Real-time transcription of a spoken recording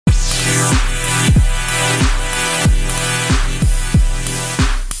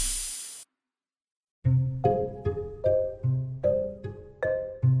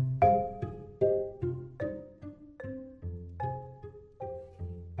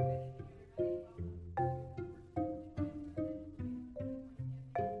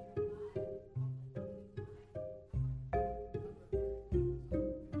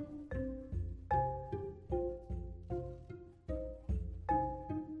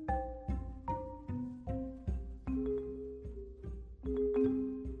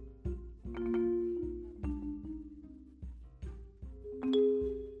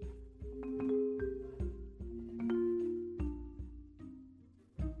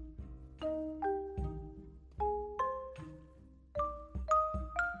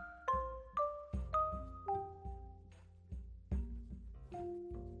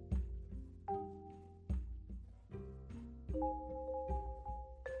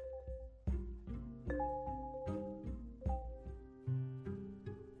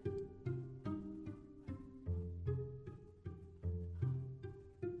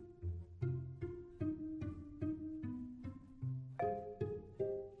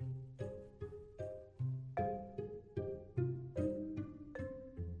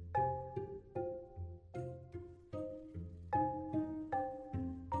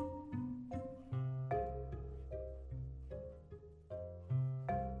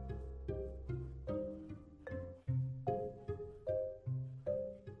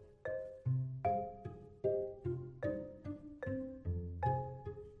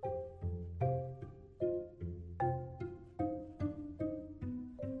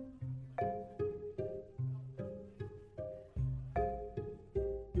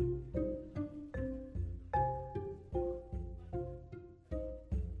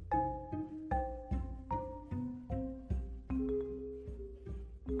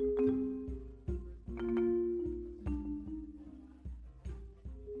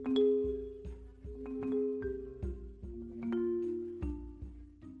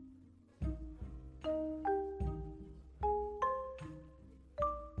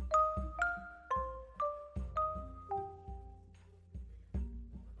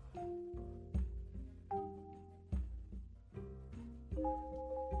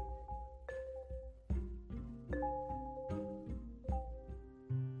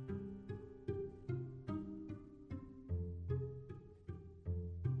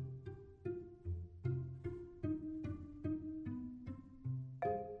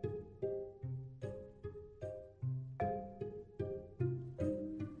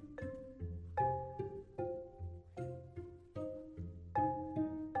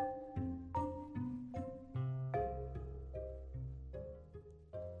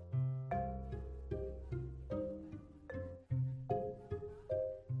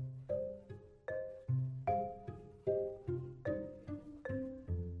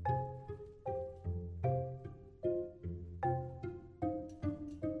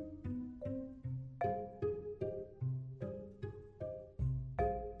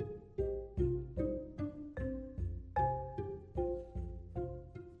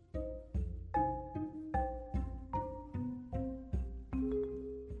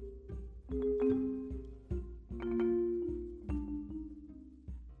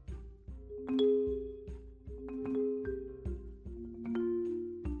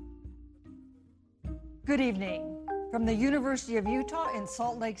Good evening. From the University of Utah in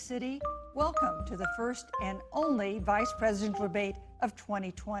Salt Lake City, welcome to the first and only Vice Presidential Debate of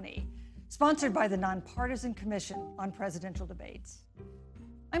 2020, sponsored by the Nonpartisan Commission on Presidential Debates.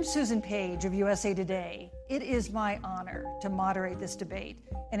 I'm Susan Page of USA Today. It is my honor to moderate this debate,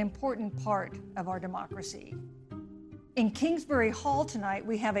 an important part of our democracy. In Kingsbury Hall tonight,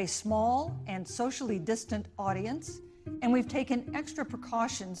 we have a small and socially distant audience, and we've taken extra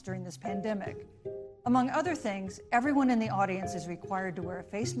precautions during this pandemic. Among other things, everyone in the audience is required to wear a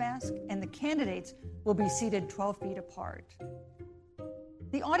face mask, and the candidates will be seated 12 feet apart.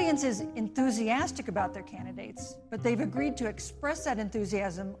 The audience is enthusiastic about their candidates, but they've agreed to express that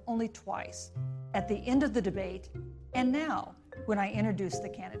enthusiasm only twice, at the end of the debate and now when I introduce the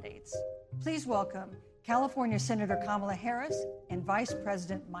candidates. Please welcome California Senator Kamala Harris and Vice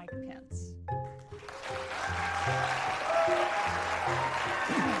President Mike Pence.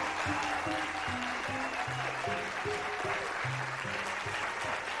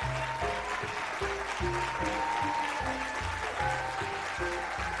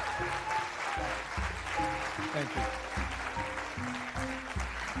 Thank you.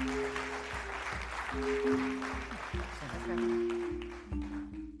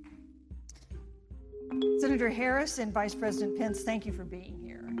 Senator Harris and Vice President Pence, thank you for being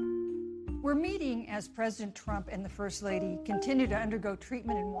here. We're meeting as President Trump and the First Lady continue to undergo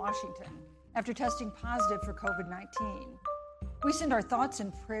treatment in Washington after testing positive for COVID-19. We send our thoughts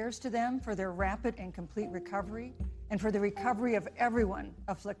and prayers to them for their rapid and complete recovery and for the recovery of everyone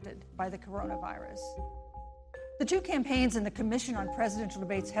afflicted by the coronavirus. The two campaigns and the Commission on Presidential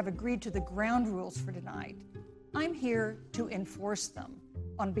Debates have agreed to the ground rules for tonight. I'm here to enforce them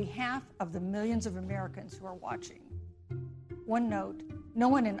on behalf of the millions of Americans who are watching. One note, no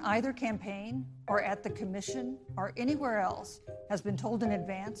one in either campaign or at the Commission or anywhere else has been told in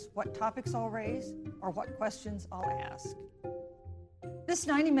advance what topics I'll raise or what questions I'll ask. This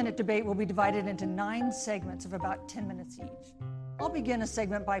 90-minute debate will be divided into 9 segments of about 10 minutes each. I'll begin a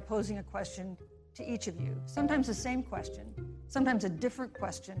segment by posing a question to each of you, sometimes the same question, sometimes a different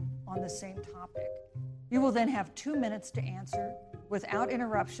question on the same topic. You will then have 2 minutes to answer without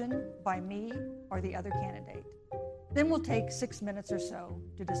interruption by me or the other candidate. Then we'll take 6 minutes or so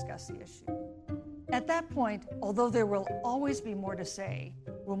to discuss the issue. At that point, although there will always be more to say,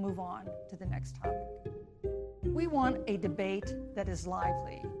 we'll move on to the next topic. We want a debate that is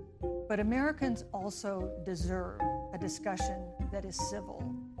lively, but Americans also deserve a discussion that is civil.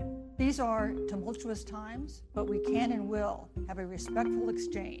 These are tumultuous times, but we can and will have a respectful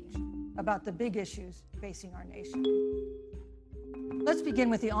exchange about the big issues facing our nation. Let's begin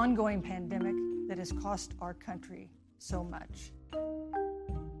with the ongoing pandemic that has cost our country so much.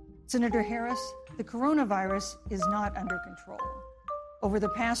 Senator Harris, the coronavirus is not under control. Over the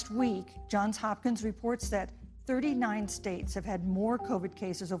past week, Johns Hopkins reports that 39 states have had more COVID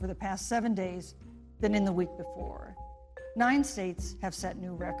cases over the past 7 days than in the week before. 9 states have set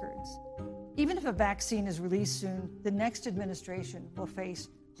new records. Even if a vaccine is released soon, the next administration will face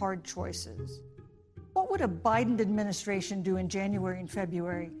hard choices. What would a Biden administration do in January and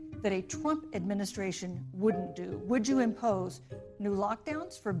February that a Trump administration wouldn't do? Would you impose new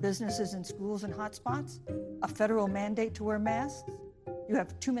lockdowns for businesses and schools and hotspots? A federal mandate to wear masks? You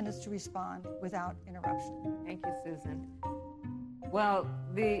have 2 minutes to respond without interruption. Thank you, Susan. Well,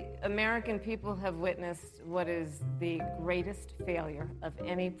 the American people have witnessed what is the greatest failure of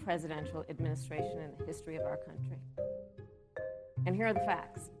any presidential administration in the history of our country. And here are the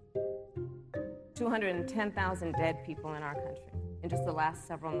facts. 210,000 dead people in our country in just the last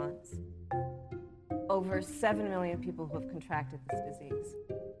several months. Over 7 million people who have contracted this disease.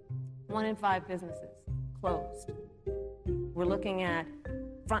 1 in 5 businesses closed. We're looking at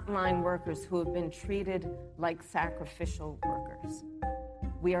frontline workers who have been treated like sacrificial workers.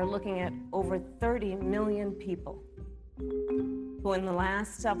 We are looking at over 30 million people who in the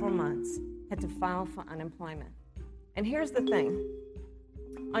last several months had to file for unemployment. And here's the thing.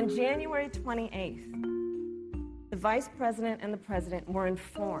 On January 28th, the Vice President and the President were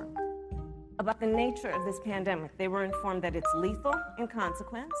informed about the nature of this pandemic. They were informed that it's lethal in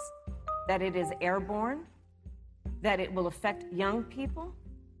consequence, that it is airborne, that it will affect young people,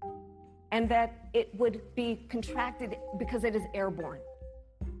 and that it would be contracted because it is airborne.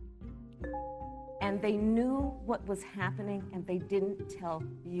 And they knew what was happening, and they didn't tell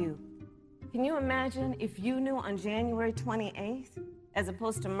you. Can you imagine if you knew on January 28th, as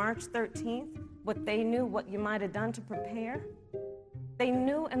opposed to March 13th, what they knew, what you might have done to prepare? They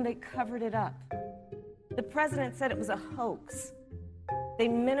knew and they covered it up. The president said it was a hoax. They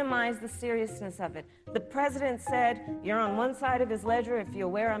minimized the seriousness of it. The president said, you're on one side of his ledger if you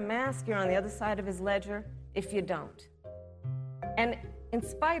wear a mask, you're on the other side of his ledger if you don't. And in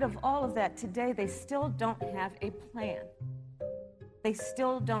spite of all of that, today they still don't have a plan. They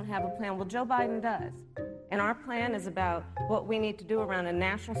still don't have a plan. Well, Joe Biden does. And our plan is about what we need to do around a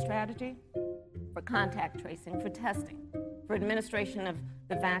national strategy for contact tracing, for testing, for administration of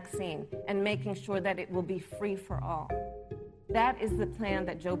the vaccine, and making sure that it will be free for all. That is the plan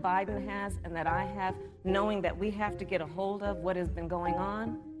that Joe Biden has and that I have, knowing that we have to get a hold of what has been going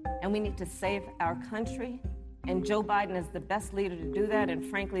on, and we need to save our country. And Joe Biden is the best leader to do that, and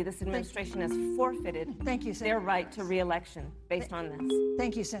frankly, this administration has forfeited their right to re-election based on this.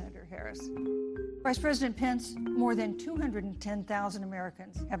 Thank you, Senator Harris. Vice President Pence, more than 210,000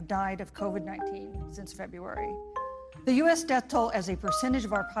 Americans have died of COVID-19 since February. The U.S. death toll as a percentage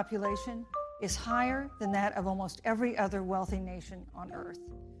of our population is higher than that of almost every other wealthy nation on earth.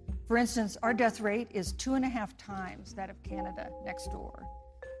 For instance, our death rate is 2.5 times that of Canada next door.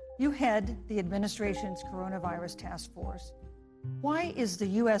 You head the administration's coronavirus task force. Why is the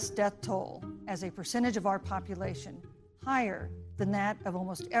U.S. death toll as a percentage of our population higher than that of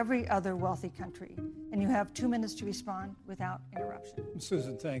almost every other wealthy country? And you have 2 minutes to respond without interruption.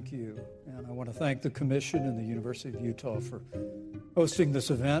 Susan, thank you. And I want to thank the Commission and the University of Utah for hosting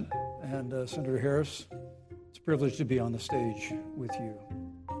this event. And Senator Harris, it's a privilege to be on the stage with you.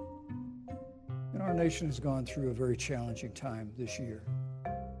 And our nation has gone through a very challenging time this year.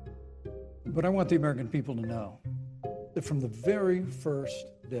 But I want the American people to know that from the very first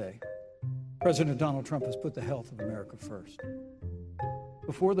day, President Donald Trump has put the health of America first.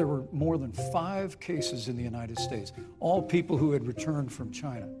 Before, there were more than 5 cases in the United States, all people who had returned from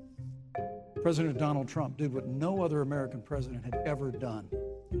China. President Donald Trump did what no other American president had ever done.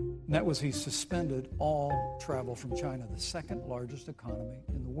 And that was he suspended all travel from China, the second largest economy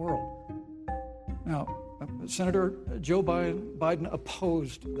in the world. Now, Senator Joe Biden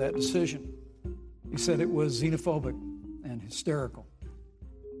opposed that decision. He said it was xenophobic and hysterical.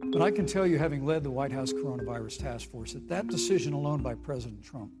 But I can tell you, having led the White House Coronavirus Task Force, that decision alone by President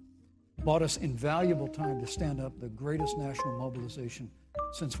Trump bought us invaluable time to stand up the greatest national mobilization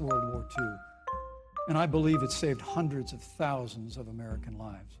since World War II. And I believe it saved hundreds of thousands of American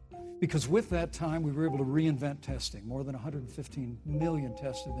lives. Because with that time, we were able to reinvent testing. More than 115 million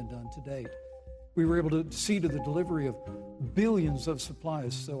tests have been done to date. We were able to see to the delivery of billions of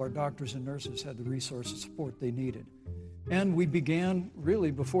supplies so our doctors and nurses had the resources and support they needed. And we began,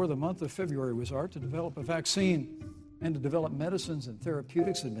 really, before the month of February was out, to develop a vaccine and to develop medicines and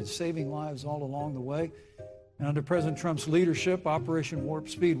therapeutics that have been saving lives all along the way. And under President Trump's leadership, Operation Warp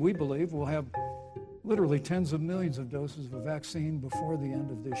Speed, we believe, will have literally tens of millions of doses of a vaccine before the end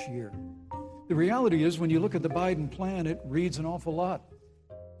of this year. The reality is, when you look at the Biden plan, it reads an awful lot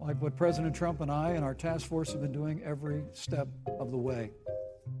like what President Trump and I and our task force have been doing every step of the way.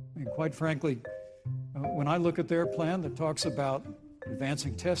 I mean, quite frankly, when I look at their plan that talks about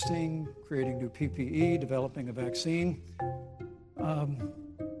advancing testing, creating new PPE, developing a vaccine,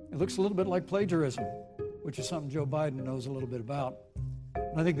 it looks a little bit like plagiarism, which is something Joe Biden knows a little bit about.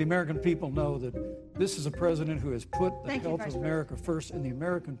 And I think the American people know that this is a president who has put the health of America first, and the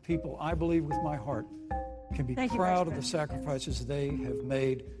American people, I believe with my heart, can be proud of the sacrifices they have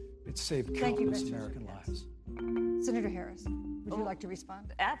made. It's saved countless American lives. Senator Harris, would you like to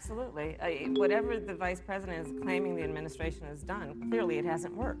respond? Absolutely. Whatever the vice president is claiming the administration has done, clearly it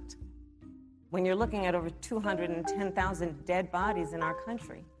hasn't worked. When you're looking at over 210,000 dead bodies in our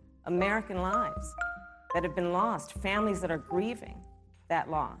country, American lives that have been lost, families that are grieving that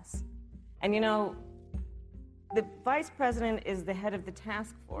loss. And you know, the vice president is the head of the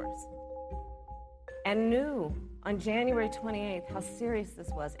task force and knew on January 28th how serious this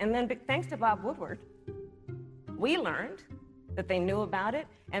was. And then thanks to Bob Woodward, we learned that they knew about it.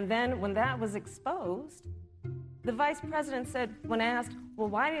 And then when that was exposed, the vice president said, when asked, well,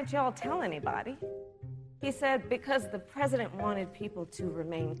 why didn't y'all tell anybody? He said, because the president wanted people to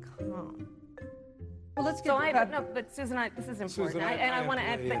remain calm. Well, let's get no, but Susan, this is important. Susan, I want to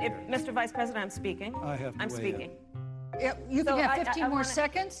add, but Mr. Vice President, I'm speaking. I'm speaking. Yeah, you can have 15 more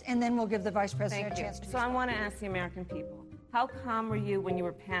seconds, and then we'll give the vice president a chance to respond. So I want to ask the American people, how calm were you when you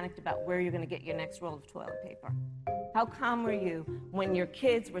were panicked about where you're going to get your next roll of toilet paper? How calm were you when your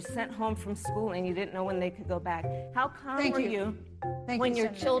kids were sent home from school and you didn't know when they could go back? How calm were you when your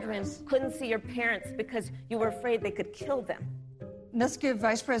children couldn't see your parents because you were afraid they could kill them? Let's give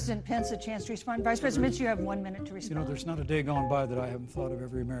Vice President Pence a chance to respond. Vice President Pence, you have 1 minute to respond. You know, there's not a day gone by that I haven't thought of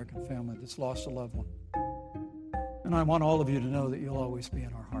every American family that's lost a loved one. And I want all of you to know that you'll always be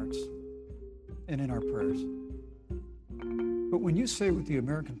in our hearts and in our prayers. But when you say what the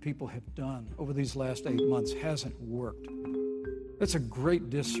American people have done over these last 8 months hasn't worked, that's a great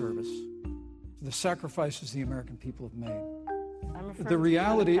disservice to the sacrifices the American people have made. The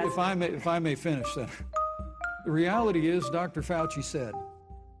reality, if I may finish, Senator, the reality is Dr. Fauci said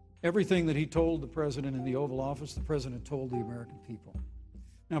everything that he told the president in the Oval Office, the president told the American people.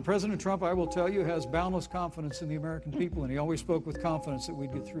 Now, President Trump, I will tell you, has boundless confidence in the American people, and he always spoke with confidence that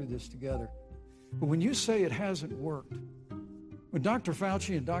we'd get through this together. But when you say it hasn't worked, when Dr.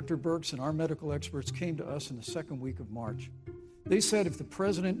 Fauci and Dr. Birx and our medical experts came to us in the second week of March, they said if the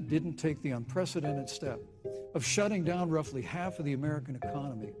president didn't take the unprecedented step of shutting down roughly half of the American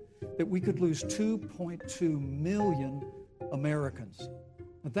economy, that we could lose 2.2 million Americans.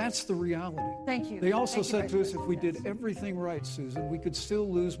 But that's the reality. Thank you. They also said to us if we did everything right, Susan, we could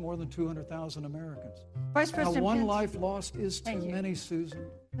still lose more than 200,000 Americans. Vice President Now, one Pence, life lost is too many, Susan.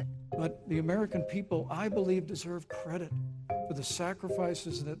 But the American people, I believe, deserve credit for the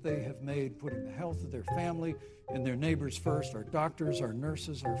sacrifices that they have made, putting the health of their family and their neighbors first, our doctors, our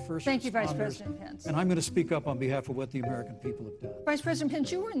nurses, our first responders. Thank you, Vice President Pence. And I'm going to speak up on behalf of what the American people have done. Vice President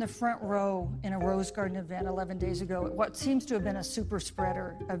Pence, you were in the front row in a Rose Garden event 11 days ago at what seems to have been a super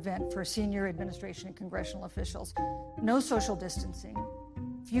spreader event for senior administration and congressional officials. No social distancing,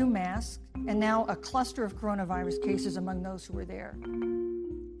 few masks, and now a cluster of coronavirus cases among those who were there.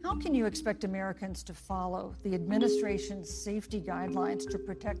 How can you expect Americans to follow the administration's safety guidelines to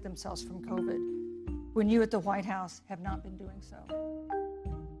protect themselves from COVID when you at the White House have not been doing so?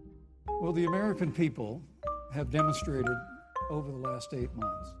 Well, the American people have demonstrated over the last 8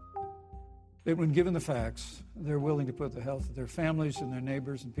 months that when given the facts, they're willing to put the health of their families and their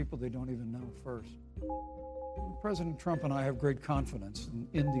neighbors and people they don't even know first. President Trump and I have great confidence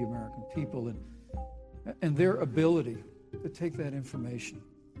in the American people and their ability to take that information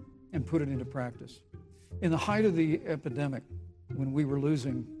and put it into practice. In the height of the epidemic, when we were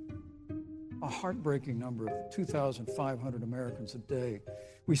losing a heartbreaking number of 2,500 Americans a day,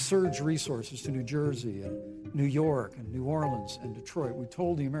 we surged resources to New Jersey and New York and New Orleans and Detroit. We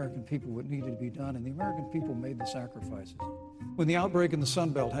told the American people what needed to be done, and the American people made the sacrifices. When the outbreak in the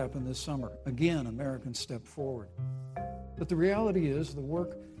Sun Belt happened this summer, again, Americans stepped forward. But the reality is the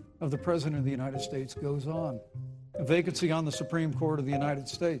work of the President of the United States goes on. A vacancy on the Supreme Court of the United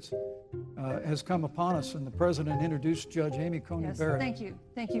States has come upon us, and the president introduced Judge Amy Coney Yes, Barrett. thank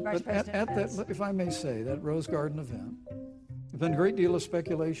you, Vice But President at Pence. that, if I may say, that Rose Garden event, there's been a great deal of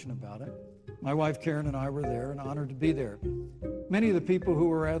speculation about it. My wife Karen and I were there and honored to be there. Many of the people who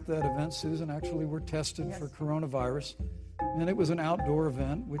were at that event, Susan, actually were tested for coronavirus, and it was an outdoor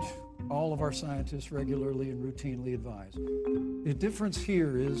event, which all of our scientists regularly and routinely advise. The difference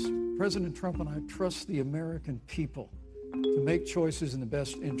here is President Trump and I trust the American people to make choices in the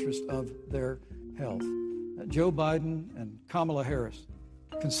best interest of their health. Joe Biden and Kamala Harris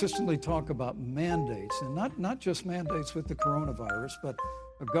consistently talk about mandates, and not just mandates with the coronavirus, but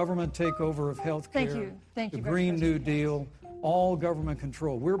a government takeover of health care, Thank the you, Green Vice New President Deal, all government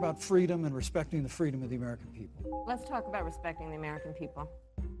control. We're about freedom and respecting the freedom of the American people. Let's talk about respecting the American people.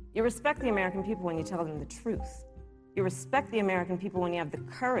 You respect the American people when you tell them the truth. You respect the American people when you have the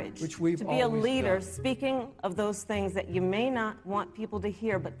courage Which we've to be a always leader, done. speaking of those things that you may not want people to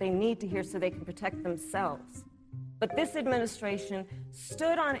hear, but they need to hear so they can protect themselves. But this administration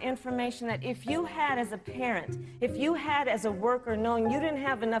stood on information that if you had as a parent, if you had as a worker knowing you didn't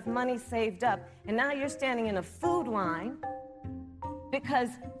have enough money saved up, and now you're standing in a food line because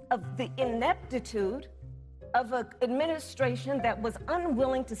of the ineptitude of an administration that was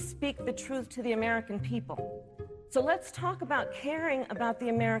unwilling to speak the truth to the American people. So let's talk about caring about the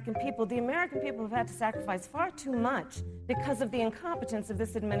American people. The American people have had to sacrifice far too much because of the incompetence of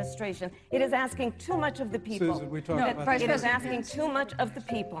this administration. It is asking too much of the people. Susan, we talked No, about Vice It is President asking Pence. too much of the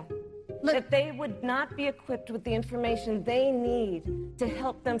people. That they would not be equipped with the information they need to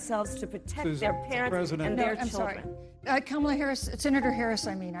help themselves to protect Susan, their parents President- and No, their I'm children. sorry. Kamala Harris, Senator Harris,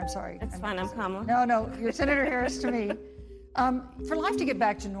 I'm sorry. That's fine, I'm Kamala. No, you're Senator Harris to me. For life to get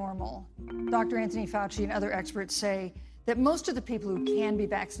back to normal, Dr. Anthony Fauci and other experts say that most of the people who can be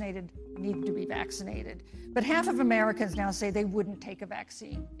vaccinated need to be vaccinated. But half of Americans now say they wouldn't take a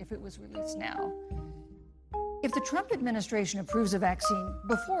vaccine if it was released now. If the Trump administration approves a vaccine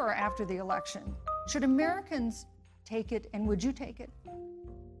before or after the election, should Americans take it, and would you take it?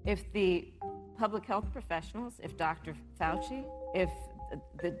 If the public health professionals, if Dr. Fauci, if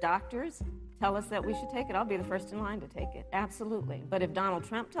the doctors tell us that we should take it, I'll be the first in line to take it. Absolutely. But if Donald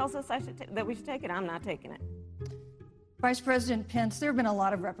Trump tells us that we should take it, I'm not taking it. Vice President Pence, there have been a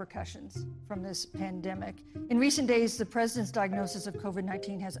lot of repercussions from this pandemic. In recent days, the president's diagnosis of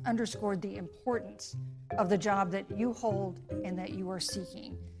COVID-19 has underscored the importance of the job that you hold and that you are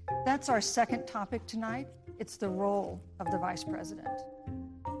seeking. That's our second topic tonight. It's the role of the vice president.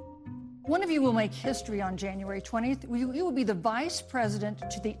 One of you will make history on January 20th. You will be the vice president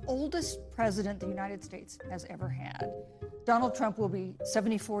to the oldest president the United States has ever had. Donald Trump will be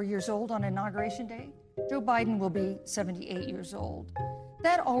 74 years old on Inauguration Day. Joe Biden will be 78 years old.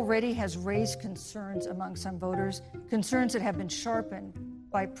 That already has raised concerns among some voters, concerns that have been sharpened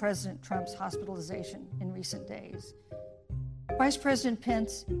by President Trump's hospitalization in recent days. Vice President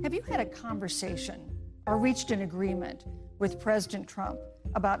Pence, have you had a conversation or reached an agreement with President Trump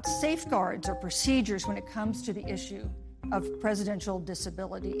about safeguards or procedures when it comes to the issue of presidential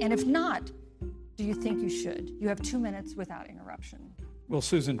disability? And if not, do you think you should? You have 2 minutes without interruption. Well,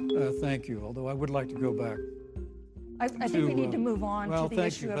 Susan, thank you, although I would like to go back. I think we need to move on well, to the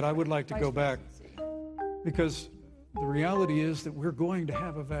thank issue you, of but I would like to vice go back presidency. because the reality is that we're going to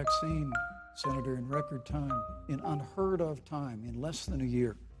have a vaccine, Senator, in record time, in unheard of time, in less than a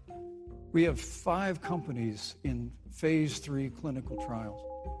year. We have 5 companies in phase 3 clinical trials,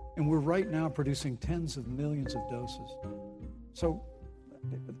 and we're right now producing tens of millions of doses. So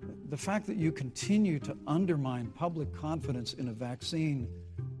the fact that you continue to undermine public confidence in a vaccine,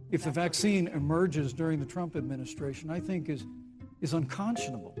 if the vaccine emerges during the Trump administration, I think is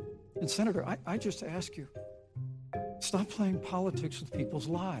unconscionable. And Senator, I just ask you, stop playing politics with people's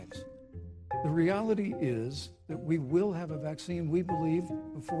lives. The reality is that we will have a vaccine, we believe,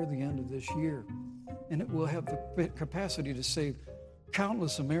 before the end of this year. And it will have the capacity to save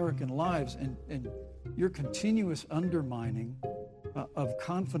countless American lives. And your continuous undermining of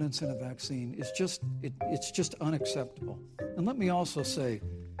confidence in a vaccine is it's just unacceptable. And let me also say,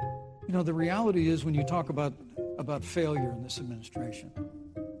 the reality is when you talk about failure in this administration,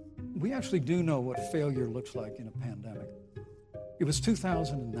 we actually do know what failure looks like in a pandemic. It was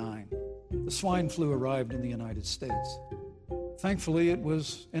 2009. The swine flu arrived in the United States. Thankfully, it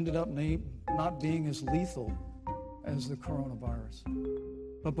ended up not being as lethal as the coronavirus.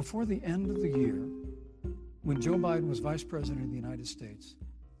 But before the end of the year, when Joe Biden was vice president of the United States,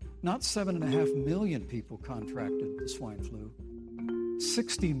 not 7.5 million people contracted the swine flu.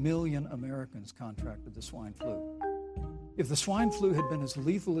 60 million Americans contracted the swine flu. If the swine flu had been as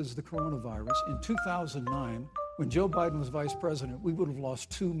lethal as the coronavirus, in 2009, when Joe Biden was vice president, we would have lost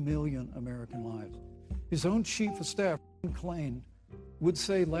 2 million American lives. His own chief of staff, Klain, would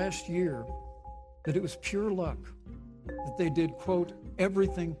say last year that it was pure luck that they did, quote,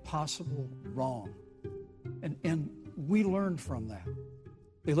 everything possible wrong. And we learned from that.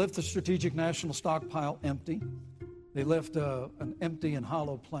 They left the strategic national stockpile empty. They left an empty and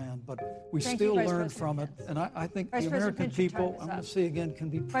hollow plan, but we still learned from it. And I think the American people, I'm going to say again, can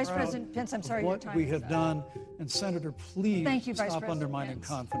be proud of what we have done. And Senator, please stop undermining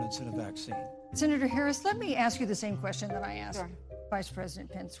confidence in a vaccine. Senator Harris, let me ask you the same question that I asked Vice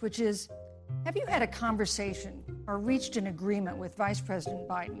President Pence, which is, have you had a conversation or reached an agreement with Vice President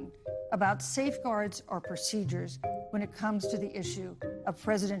Biden about safeguards or procedures when it comes to the issue of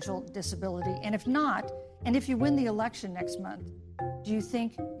presidential disability? And if not, and if you win the election next month, do you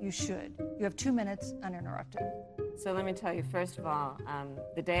think you should? You have 2 minutes uninterrupted. So let me tell you, first of all,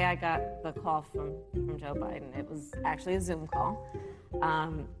 the day I got the call from Joe Biden, it was actually a Zoom call,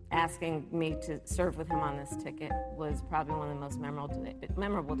 asking me to serve with him on this ticket was probably one of the most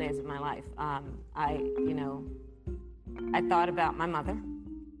memorable days of my life. I thought about my mother,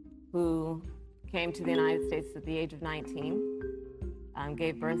 who came to the United States at the age of 19,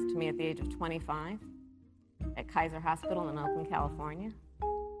 gave birth to me at the age of 25 at Kaiser Hospital in Oakland, California.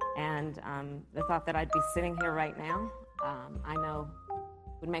 And the thought that I'd be sitting here right now, I know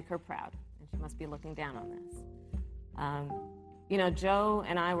would make her proud, and she must be looking down on this. Joe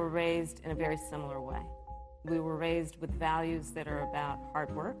and I were raised in a very similar way. We were raised with values that are about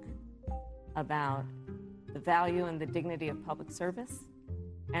hard work, about the value and the dignity of public service,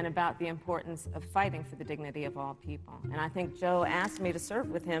 and about the importance of fighting for the dignity of all people. And I think Joe asked me to serve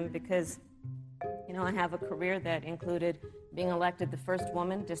with him because, I have a career that included being elected the first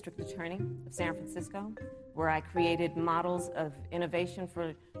woman district attorney of San Francisco, where I created models of innovation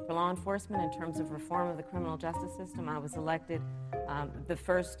for law enforcement in terms of reform of the criminal justice system. I was elected the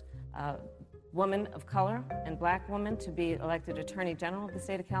first woman of color and black woman to be elected Attorney General of the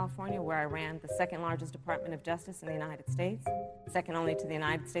state of California, where I ran the second largest Department of Justice in the United States, second only to the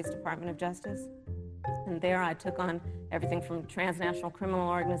United States Department of Justice. And there I took on everything from transnational criminal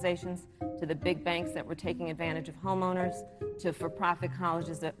organizations to the big banks that were taking advantage of homeowners to for-profit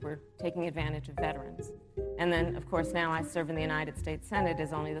colleges that were taking advantage of veterans. And then, of course, now I serve in the United States Senate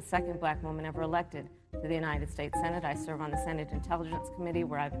as only the second black woman ever elected to the United States Senate. I serve on the Senate Intelligence Committee,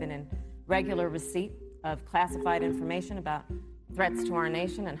 where I've been in regular receipt of classified information about threats to our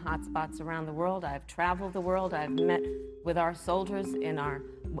nation and hotspots around the world. I've traveled the world. I've met with our soldiers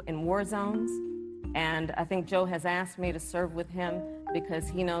in war zones. And I think Joe has asked me to serve with him because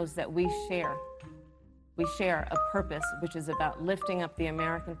he knows that we share a purpose which is about lifting up the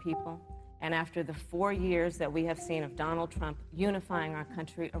American people. And after the 4 years that we have seen of Donald Trump unifying our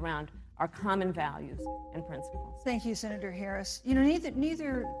country around our common values and principles. Thank you, Senator Harris.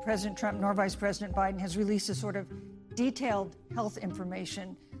 Neither President Trump nor Vice President Biden has released a sort of detailed health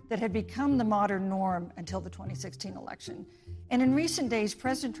information that had become the modern norm until the 2016 election. And in recent days,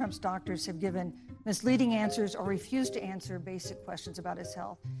 President Trump's doctors have given misleading answers or refused to answer basic questions about his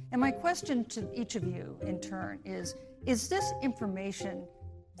health. And my question to each of you in turn is this information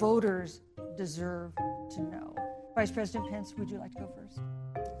voters deserve to know? Vice President Pence, would you like to go first?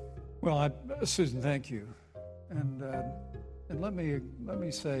 Well, Susan, thank you. And let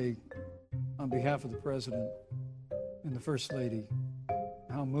me say, on behalf of the President and the First Lady,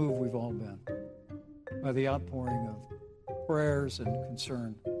 how moved we've all been by the outpouring of prayers and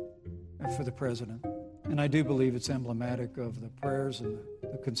concern for the President. And I do believe it's emblematic of the prayers and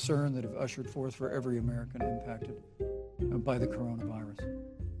the concern that have ushered forth for every American impacted by the coronavirus.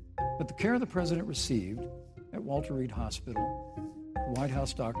 But the care the President received at Walter Reed Hospital, the White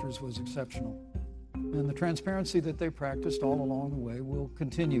House doctors, was exceptional. And the transparency that they practiced all along the way will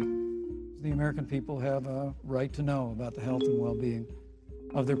continue. The American people have a right to know about the health and well-being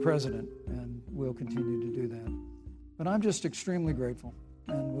of their President, and will continue to do that. But I'm just extremely grateful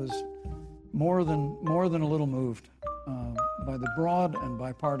and was more than a little moved by the broad and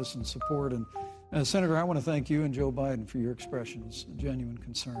bipartisan support. And Senator, I want to thank you and Joe Biden for your expressions of genuine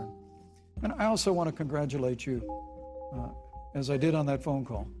concern. And I also want to congratulate you, as I did on that phone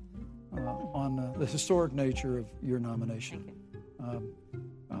call, on the historic nature of your nomination.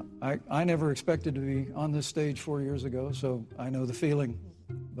 I never expected to be on this stage 4 years ago, so I know the feeling.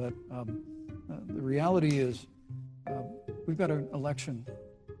 But the reality is we've got an election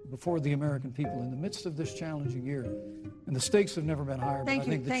before the American people in the midst of this challenging year. And the stakes have never been higher, but I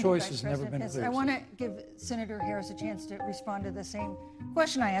think the choice has never been clearer. I want to give Senator Harris a chance to respond to the same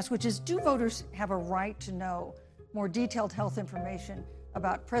question I asked, which is, do voters have a right to know more detailed health information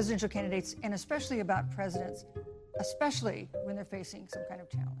about presidential candidates and especially about presidents, especially when they're facing some kind of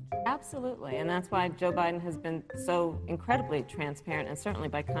challenge. Absolutely, and that's why Joe Biden has been so incredibly transparent, and certainly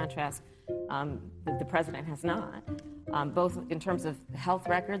by contrast, the president has not, both in terms of health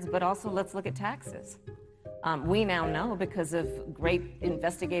records, but also let's look at taxes. We now know, because of great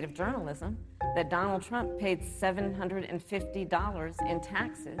investigative journalism, that Donald Trump paid $750 in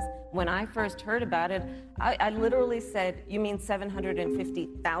taxes. When I first heard about it, I literally said, "You mean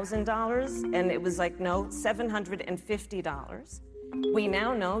 $750,000? And it was like, no, $750. We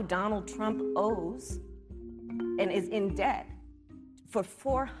now know Donald Trump owes and is in debt for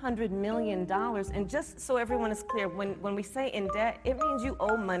 $400 million. And just so everyone is clear, when we say in debt, it means you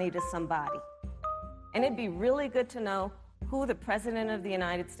owe money to somebody. And it'd be really good to know who the President of the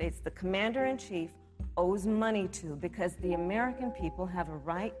United States, the Commander-in-Chief, owes money to, because the American people have a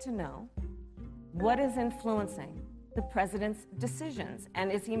right to know what is influencing the President's decisions.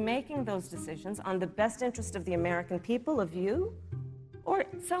 And is he making those decisions on the best interest of the American people, of you, or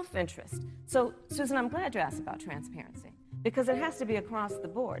self-interest? So, Susan, I'm glad you asked about transparency, because it has to be across the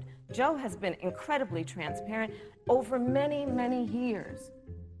board. Joe has been incredibly transparent over many, many years.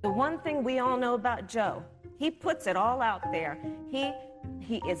 The one thing we all know about Joe, he puts it all out there. He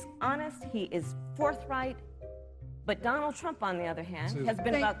is honest, he is forthright. But Donald Trump, on the other hand, has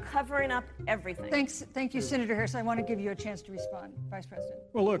been about covering up everything. Thank you, Senator Harris. I want to give you a chance to respond, Vice President.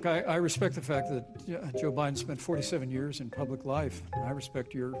 Well, look, I respect the fact that Joe Biden spent 47 years in public life. I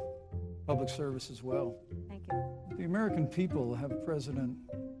respect your public service as well. Thank you. The American people have a president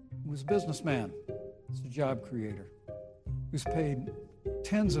who's a businessman, who's a job creator, who's paid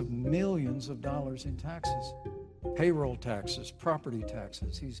tens of millions of dollars in taxes, payroll taxes, property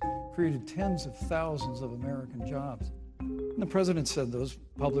taxes. He's created tens of thousands of American jobs. And the president said those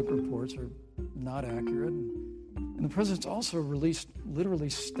public reports are not accurate. And the president's also released literally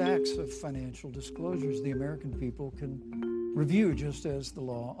stacks of financial disclosures the American people can review just as the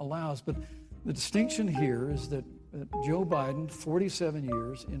law allows. But the distinction here is that Joe Biden, 47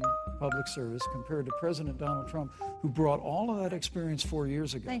 years in public service, compared to President Donald Trump, who brought all of that experience 4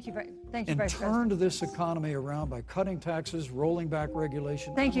 years ago. Thank you, Vice and President. turned this economy around by cutting taxes, rolling back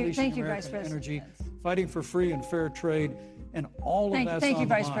regulation, unleashing American energy, fighting for free and fair trade, and all of that's on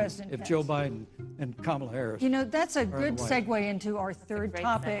the line if Joe Biden and Kamala Harris. You know, that's a good segue into our third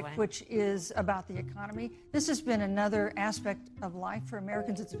topic, which is about the economy. This has been another aspect of life for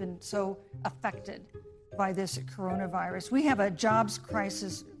Americans that's been so affected by this coronavirus. We have a jobs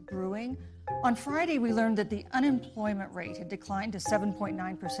crisis brewing. On Friday, we learned that the unemployment rate had declined to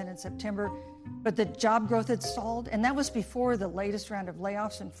 7.9% in September, but the job growth had stalled, and that was before the latest round of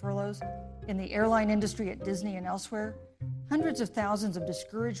layoffs and furloughs in the airline industry at Disney and elsewhere. Hundreds of thousands of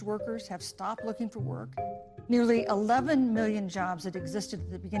discouraged workers have stopped looking for work. Nearly 11 million jobs that existed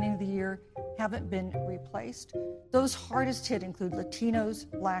at the beginning of the year haven't been replaced. Those hardest hit include Latinos,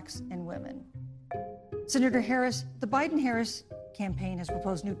 blacks, and women. Senator Harris, the Biden-Harris campaign has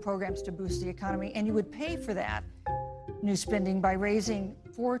proposed new programs to boost the economy, and you would pay for that new spending by raising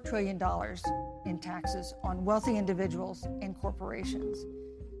 $4 trillion in taxes on wealthy individuals and corporations.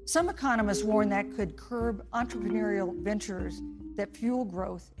 Some economists warn that could curb entrepreneurial ventures that fuel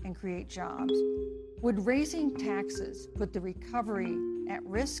growth and create jobs. Would raising taxes put the recovery at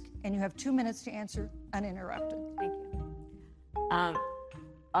risk? And you have 2 minutes to answer uninterrupted. Thank you.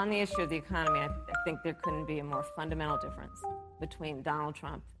 On the issue of the economy, I think there couldn't be a more fundamental difference between Donald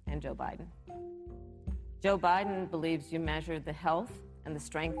Trump and Joe Biden. Joe Biden believes you measure the health and the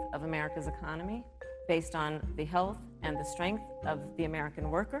strength of America's economy based on the health and the strength of the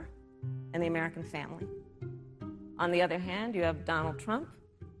American worker and the American family. On the other hand, you have Donald Trump,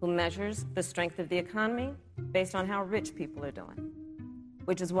 who measures the strength of the economy based on how rich people are doing,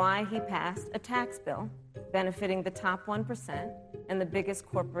 which is why he passed a tax bill benefiting the top 1% and the biggest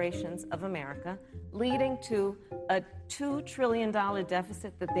corporations of America, leading to a $2 trillion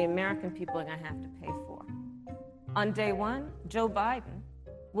deficit that the American people are going to have to pay for. On day one, Joe Biden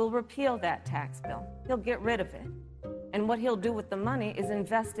will repeal that tax bill. He'll get rid of it. And what he'll do with the money is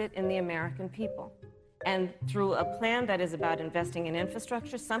invest it in the American people. And through a plan that is about investing in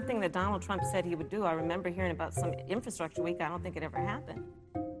infrastructure, something that Donald Trump said he would do. I remember hearing about some infrastructure week. I don't think it ever happened.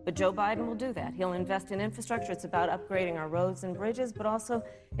 But Joe Biden will do that. He'll invest in infrastructure. It's about upgrading our roads and bridges, but also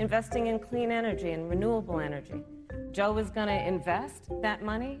investing in clean energy and renewable energy. Joe is going to invest that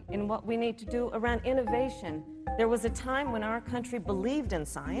money in what we need to do around innovation. There was a time when our country believed in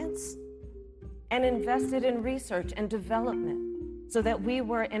science and invested in research and development so that we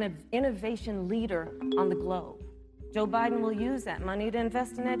were an innovation leader on the globe. Joe Biden will use that money to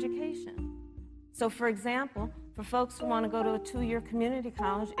invest in education. So, for example, For folks who want to go to a 2-year community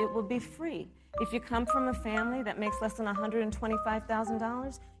college, it will be free. If you come from a family that makes less than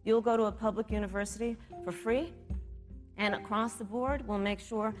 $125,000, you'll go to a public university for free. And across the board, we'll make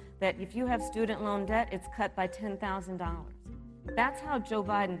sure that if you have student loan debt, it's cut by $10,000. That's how Joe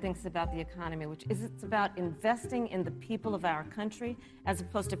Biden thinks about the economy, which is it's about investing in the people of our country as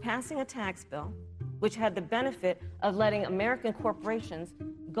opposed to passing a tax bill, which had the benefit of letting American corporations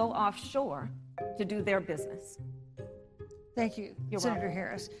go offshore to do their business. Thank you, You're Senator welcome.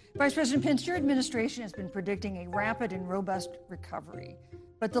 Harris. Vice President Pence, your administration has been predicting a rapid and robust recovery,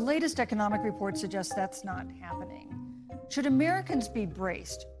 but the latest economic report suggests that's not happening. Should Americans be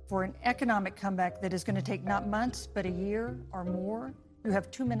braced for an economic comeback that is going to take not months, but a year or more? You have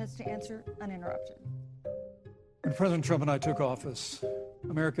 2 minutes to answer uninterrupted. When President Trump and I took office,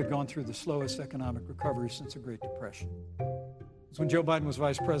 America had gone through the slowest economic recovery since the Great Depression. It's when Joe Biden was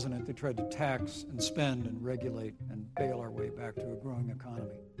vice president, they tried to tax and spend and regulate and bail our way back to a growing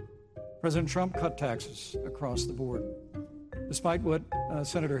economy. President Trump cut taxes across the board. Despite what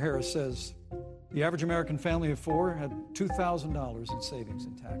Senator Harris says, the average American family of 4 had $2,000 in savings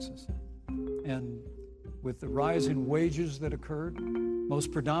in taxes. And with the rise in wages that occurred,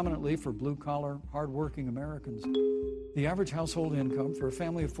 most predominantly for blue-collar, hard-working Americans, the average household income for a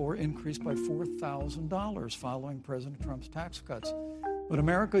family of 4 increased by $4,000 following President Trump's tax cuts. But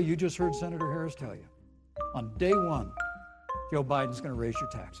America, you just heard Senator Harris tell you, on day one, Joe Biden's going to raise your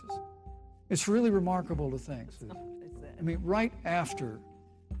taxes. It's really remarkable to think, Susan. I mean, right after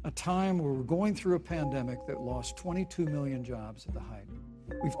a time where we're going through a pandemic that lost 22 million jobs at the height,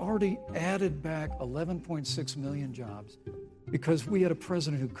 we've already added back 11.6 million jobs because we had a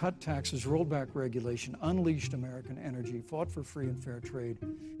president who cut taxes, rolled back regulation, unleashed American energy, fought for free and fair trade,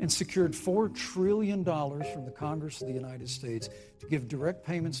 and secured $4 trillion from the Congress of the United States to give direct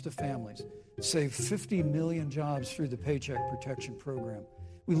payments to families, save 50 million jobs through the Paycheck Protection Program.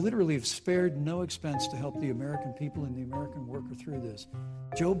 We literally have spared no expense to help the American people and the American worker through this.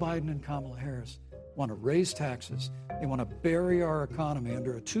 Joe Biden and Kamala Harris want to raise taxes. They want to bury our economy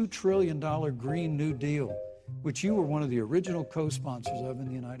under a $2 trillion Green New Deal, which you were one of the original co-sponsors of in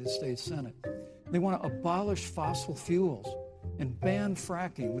the United States Senate. They want to abolish fossil fuels and ban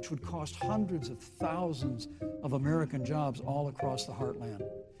fracking, which would cost hundreds of thousands of American jobs all across the heartland.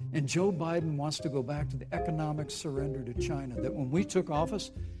 And Joe Biden wants to go back to the economic surrender to China, that when we took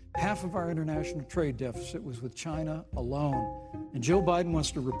office, half of our international trade deficit was with China alone. And Joe Biden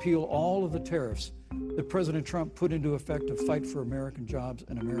wants to repeal all of the tariffs that President Trump put into effect to fight for American jobs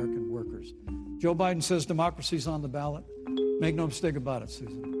and American workers. Joe Biden says democracy's on the ballot. Make no mistake about it,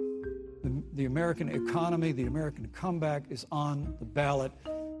 Susan. The American economy, the American comeback is on the ballot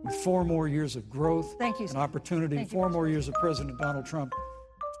with 4 more years of growth and opportunity, 4 more years of President Donald Trump.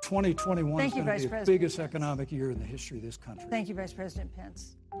 2021 is going to be the biggest economic year in the history of this country. Thank you, Vice President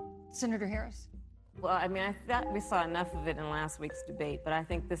Pence. Senator Harris. Well, I mean, I thought we saw enough of it in last week's debate, but I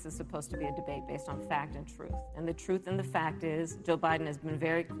think this is supposed to be a debate based on fact and truth. And the truth and the fact is Joe Biden has been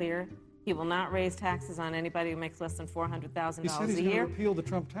very clear. He will not raise taxes on anybody who makes less than $400,000 a year. He said he's going to repeal the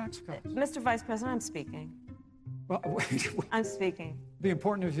Trump tax cuts. Mr. Vice President, I'm speaking. Well, wait. I'm speaking. It'd be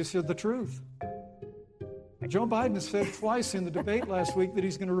important if you said the truth. Joe Biden has said twice in the debate last week that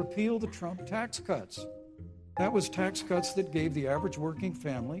he's going to repeal the Trump tax cuts. That was tax cuts that gave the average working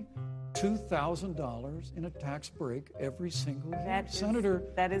family $2,000 in a tax break every single year. Senator,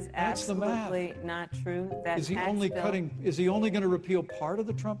 that is absolutely not true. Is he only going to repeal part of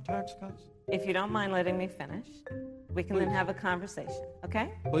the Trump tax cuts? If you don't mind letting me finish, we can then have a conversation,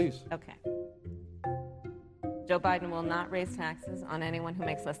 okay? Please. Okay. Joe Biden will not raise taxes on anyone who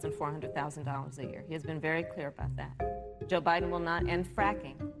makes less than $400,000 a year. He has been very clear about that. Joe Biden will not end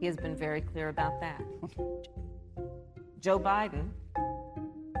fracking. He has been very clear about that. Joe Biden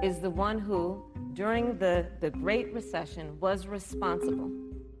is the one who, during the Great Recession, was responsible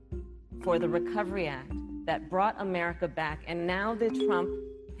for the Recovery Act that brought America back. And now the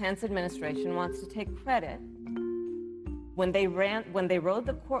Trump-Pence administration wants to take credit when they rode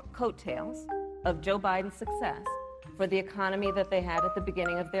the coattails of Joe Biden's success for the economy that they had at the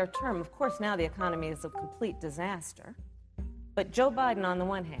beginning of their term. Of course, now the economy is a complete disaster. But Joe Biden, on the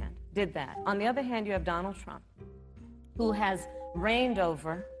one hand, did that. On the other hand, you have Donald Trump, who has reigned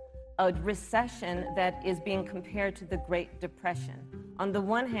over a recession that is being compared to the Great Depression. On the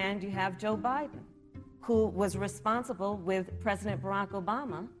one hand, you have Joe Biden, who was responsible with President Barack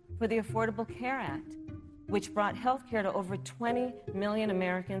Obama for the Affordable Care Act, which brought health care to over 20 million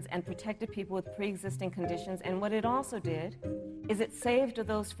Americans and protected people with pre-existing conditions. And what it also did is it saved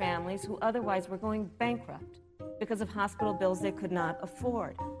those families who otherwise were going bankrupt because of hospital bills they could not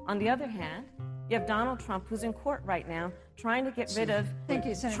afford. On the other hand, You have Donald Trump, who's in court right now, trying to get rid of Thank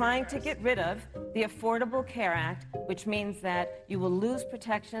you, Senator trying Harris. to get rid of the Affordable Care Act, which means that you will lose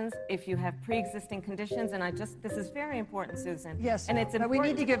protections if you have pre-existing conditions. And this is very important, Susan. Yes, and it's but we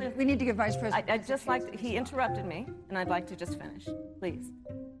important. need to give Vice President. I'd just like to, he interrupted me, and I'd like to just finish, please.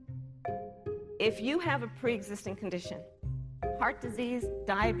 If you have a pre-existing condition, heart disease,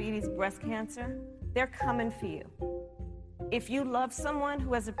 diabetes, breast cancer, they're coming for you. If you love someone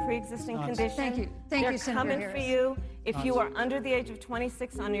who has a pre-existing condition, Thank you, they're Senator coming Harris. for you. If you are under the age of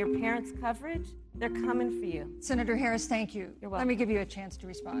 26 on your parents' coverage, they're coming for you. Senator Harris, thank you. You're Let welcome. me give you a chance to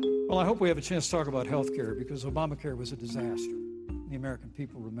respond. Well, I hope we have a chance to talk about health care because Obamacare was a disaster. The American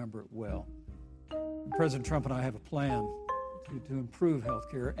people remember it well. President Trump and I have a plan to improve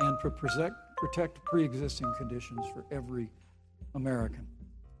health care and to protect pre-existing conditions for every American.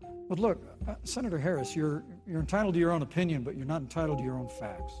 But look, Senator Harris, you're entitled to your own opinion, but you're not entitled to your own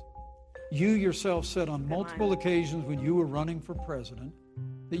facts. You yourself said on multiple occasions when you were running for president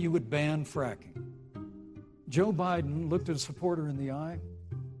that you would ban fracking. Joe Biden looked at a supporter in the eye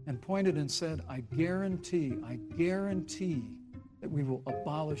and pointed and said, I guarantee that we will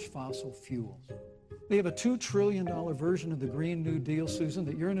abolish fossil fuels. They have a $2 trillion version of the Green New Deal, Susan,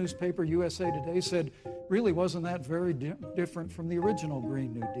 that your newspaper, USA Today, said really wasn't that very different from the original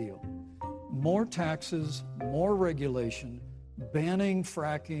Green New Deal. More taxes, more regulation, banning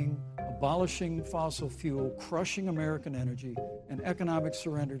fracking, abolishing fossil fuel, crushing American energy, and economic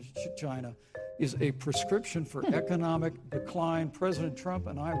surrender to China is a prescription for economic decline. President Trump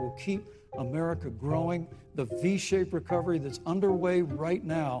and I will keep America growing. The V-shaped recovery that's underway right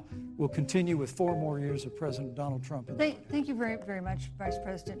now will continue with 4 more years of President Donald Trump. Thank you very, very much, Vice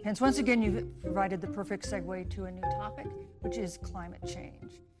President Pence. Once again, you've provided the perfect segue to a new topic, which is climate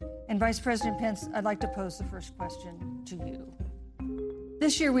change. And Vice President Pence, I'd like to pose the first question to you.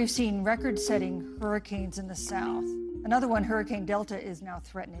 This year, we've seen record-setting hurricanes in the South. Another one, Hurricane Delta, is now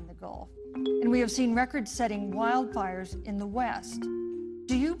threatening the Gulf. And we have seen record-setting wildfires in the West.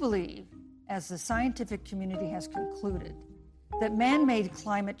 Do you believe, as the scientific community has concluded, that man-made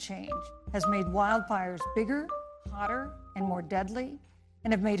climate change has made wildfires bigger, hotter, and more deadly,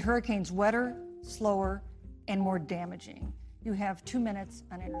 and have made hurricanes wetter, slower, and more damaging? You have 2 minutes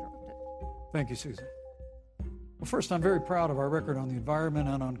uninterrupted. Thank you, Susan. Well, first, I'm very proud of our record on the environment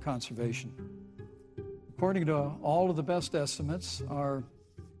and on conservation. According to all of the best estimates, our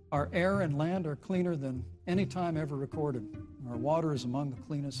air and land are cleaner than any time ever recorded. Our water is among the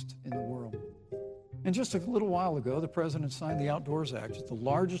cleanest in the world. And just a little while ago, the President signed the Outdoors Act. It's the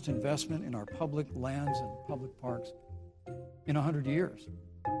largest investment in our public lands and public parks in 100 years.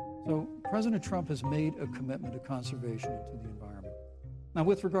 So President Trump has made a commitment to conservation and to the environment. Now,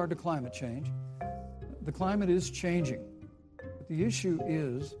 with regard to climate change, the climate is changing. But the issue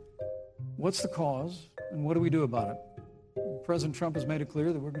is, what's the cause and what do we do about it? President Trump has made it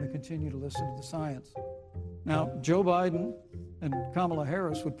clear that we're going to continue to listen to the science. Now, Joe Biden and Kamala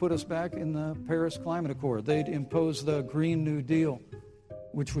Harris would put us back in the Paris Climate Accord. They'd impose the Green New Deal,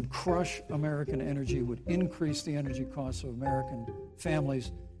 which would crush American energy, would increase the energy costs of American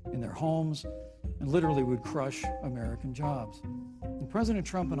families in their homes, and literally would crush American jobs. And President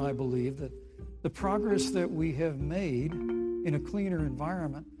Trump and I believe that the progress that we have made in a cleaner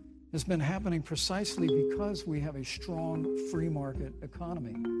environment has been happening precisely because we have a strong free market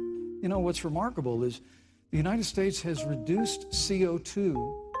economy. You know, what's remarkable is the United States has reduced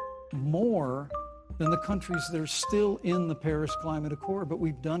CO2 more than the countries that are still in the Paris Climate Accord, but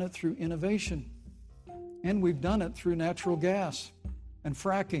we've done it through innovation. And we've done it through natural gas and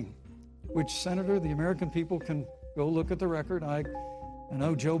fracking, which, Senator, the American people can go look at the record. I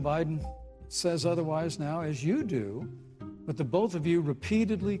know Joe Biden says otherwise now, as you do, but the both of you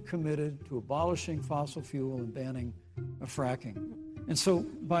repeatedly committed to abolishing fossil fuel and banning fracking. And so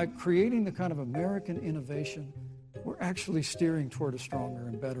by creating the kind of American innovation, we're actually steering toward a stronger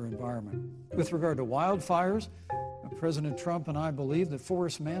and better environment. With regard to wildfires, President Trump and I believe that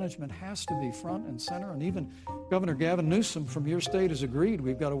forest management has to be front and center, and even Governor Gavin Newsom from your state has agreed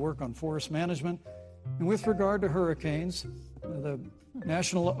we've got to work on forest management. And with regard to hurricanes, the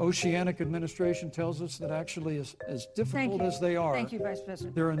National Oceanic Administration tells us that actually as difficult as they are, Thank you, Vice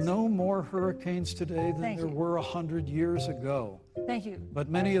President. there are no more hurricanes today than Thank there you. were 100 years ago. Thank you. But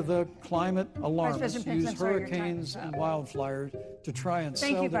many of the climate alarmists President Pence, use I'm sorry, your time hurricanes is up. and wildfires to try and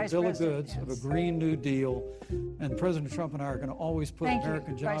Thank sell you, their Vice bill of President goods of a Pence. Green New Deal. And President Trump and I are going to always put Thank you,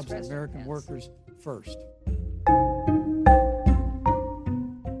 American Vice jobs and President American Pence. workers first.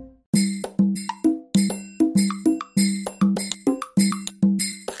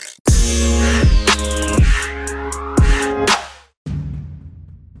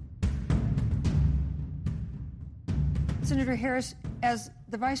 Senator Harris, as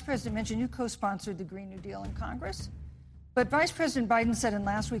the Vice President mentioned, you co-sponsored the Green New Deal in Congress. But Vice President Biden said in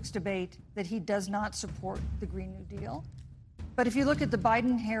last week's debate that he does not support the Green New Deal. But if you look at the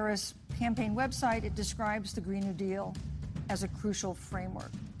Biden-Harris campaign website, it describes the Green New Deal as a crucial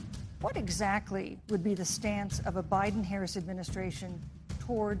framework. What exactly would be the stance of a Biden-Harris administration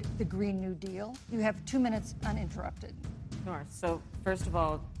toward the Green New Deal? You have 2 minutes uninterrupted. Sure. So first of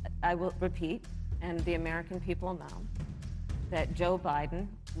all, I will repeat, and the American people know, that Joe Biden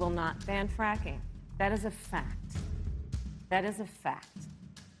will not ban fracking. That is a fact. That is a fact.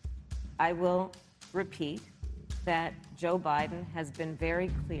 I will repeat that Joe Biden has been very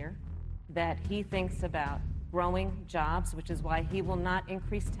clear that he thinks about growing jobs, which is why he will not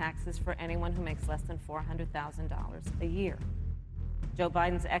increase taxes for anyone who makes less than $400,000 a year. Joe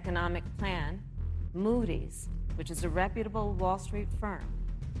Biden's economic plan, Moody's, which is a reputable Wall Street firm,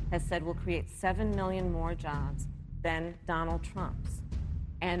 has said will create 7 million more jobs than Donald Trump's.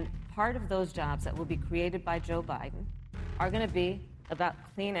 And part of those jobs that will be created by Joe Biden are going to be about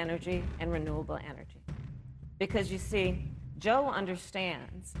clean energy and renewable energy. Because you see, Joe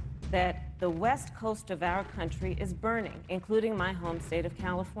understands that the west coast of our country is burning, including my home state of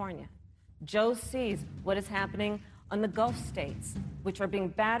California. Joe sees what is happening on the Gulf states, which are being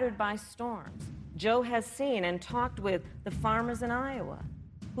battered by storms. Joe has seen and talked with the farmers in Iowa,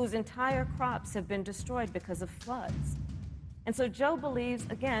 whose entire crops have been destroyed because of floods. And so Joe believes,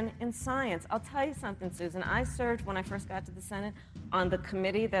 again, in science. I'll tell you something, Susan. I served, when I first got to the Senate, on the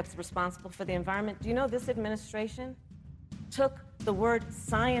committee that's responsible for the environment. Do you know this administration took the word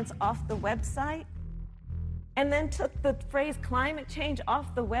science off the website and then took the phrase climate change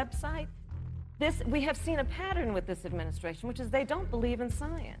off the website? We have seen a pattern with this administration, which is they don't believe in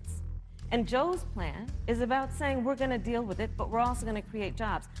science. And Joe's plan is about saying we're going to deal with it, but we're also going to create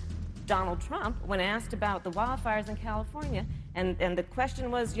jobs. Donald Trump, when asked about the wildfires in California, and the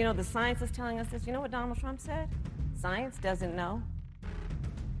question was, you know, the science is telling us this, you know what Donald Trump said? Science doesn't know.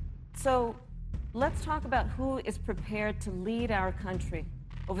 So let's talk about who is prepared to lead our country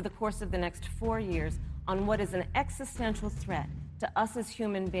over the course of the next 4 years on what is an existential threat to us as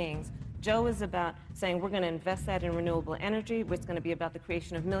human beings. Joe is about saying we're going to invest that in renewable energy. It's going to be about the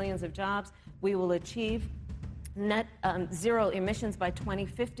creation of millions of jobs. We will achieve net zero emissions by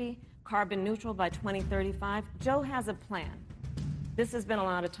 2050, carbon neutral by 2035. Joe has a plan. This has been a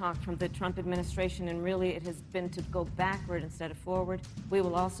lot of talk from the Trump administration, and really it has been to go backward instead of forward. We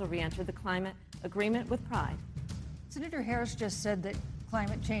will also re-enter the climate agreement with pride. Senator Harris just said that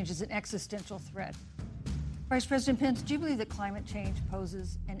climate change is an existential threat. Vice President Pence, do you believe that climate change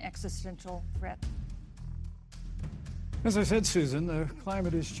poses an existential threat? As I said, Susan, the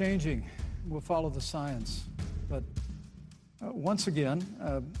climate is changing. We'll follow the science. But once again,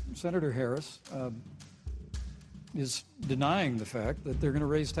 Senator Harris is denying the fact that they're going to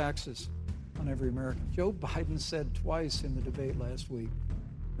raise taxes on every American. Joe Biden said twice in the debate last week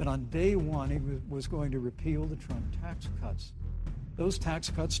that on day one he was going to repeal the Trump tax cuts. Those tax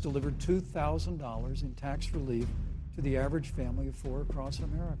cuts delivered $2,000 in tax relief to the average family of four across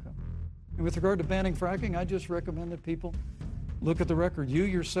America. And with regard to banning fracking, I just recommend that people look at the record. You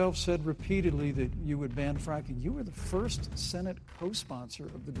yourself said repeatedly that you would ban fracking. You were the first Senate co-sponsor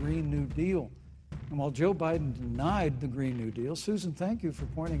of the Green New Deal. And while Joe Biden denied the Green New Deal, Susan, thank you for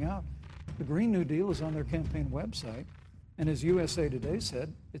pointing out, the Green New Deal is on their campaign website. And as USA Today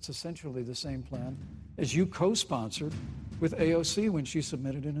said, it's essentially the same plan as you co-sponsored with AOC when she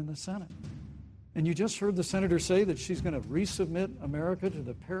submitted it in the Senate. And you just heard the senator say that she's going to resubmit America to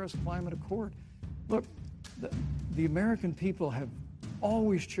the Paris Climate Accord. Look, the American people have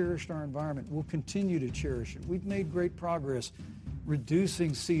always cherished our environment. We'll continue to cherish it. We've made great progress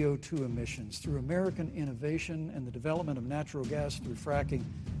reducing CO2 emissions through American innovation and the development of natural gas through fracking.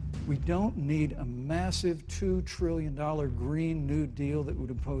 We don't need a massive $2 trillion Green New Deal that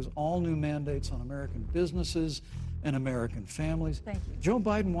would impose all new mandates on American businesses and American families. Thank you. Joe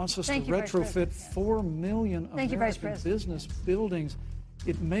Biden wants us to retrofit 4 million American business buildings.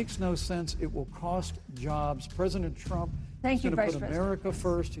 It makes no sense. It will cost jobs. President Trump is going to put America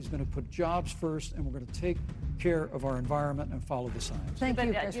first. He's going to put jobs first, and we're going to take care of our environment and follow the science. Thank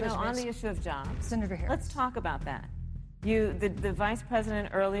you, you know, on the issue of jobs, Senator Harris, let's talk about that. The vice president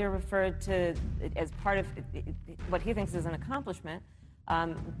earlier referred to, as part of what he thinks is an accomplishment,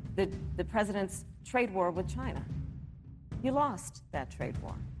 the president's trade war with China. You lost that trade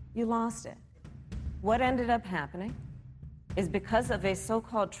war. You lost it. What ended up happening is because of a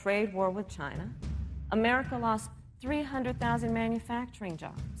so-called trade war with China, America lost 300,000 manufacturing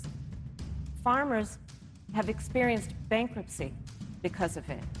jobs. Farmers have experienced bankruptcy because of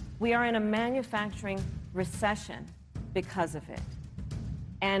it. We are in a manufacturing recession. because of it.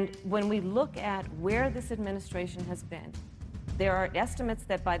 And when we look at where this administration has been, there are estimates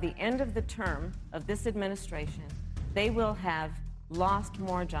that by the end of the term of this administration, they will have lost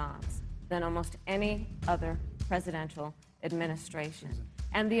more jobs than almost any other presidential administration.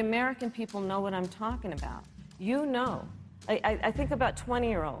 And the American people know what I'm talking about. You know, I think about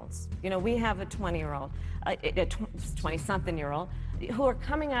 20-year-olds. You know, we have a 20-year-old, a 20-something-year-old, who are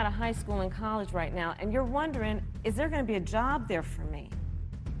coming out of high school and college right now, and you're wondering, is there going to be a job there for me?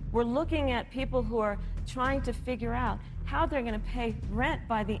 We're looking at people who are trying to figure out how they're going to pay rent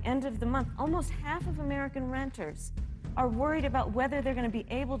by the end of the month. Almost half of American renters are worried about whether they're going to be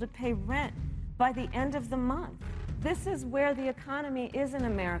able to pay rent by the end of the month. This is where the economy is in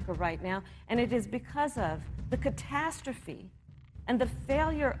America right now, and it is because of the catastrophe and the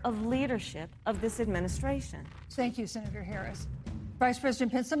failure of leadership of this administration. Thank you, Senator Harris. Vice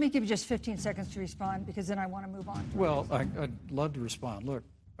President Pence, let me give you just 15 seconds to respond, because then I want to move on. Well, I'd love to respond. Look,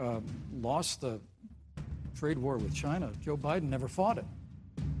 lost the trade war with China. Joe Biden never fought it.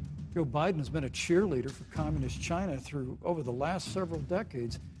 Joe Biden has been a cheerleader for communist China through over the last several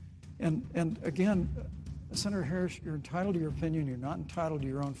decades. And again, Senator Harris, you're entitled to your opinion. You're not entitled to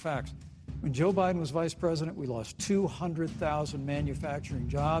your own facts. When Joe Biden was vice president, we lost 200,000 manufacturing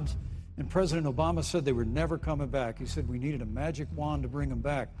jobs, and President Obama said they were never coming back. He said we needed a magic wand to bring them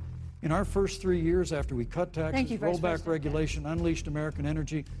back. In our first 3 years after we cut taxes, rolled back regulation, unleashed American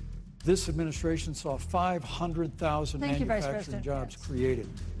energy, this administration saw 500,000 manufacturing jobs created.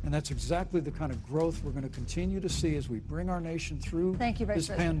 And that's exactly the kind of growth we're going to continue to see as we bring our nation through this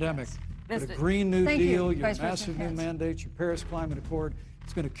pandemic. But a Green New Deal, your massive new mandates, your Paris Climate Accord,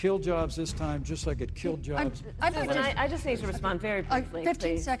 it's going to kill jobs this time, just like it killed jobs. I just need to respond very briefly.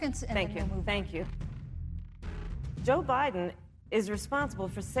 15 seconds, and then we'll move on. Thank you. Joe Biden is responsible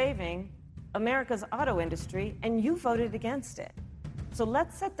for saving America's auto industry, and you voted against it. So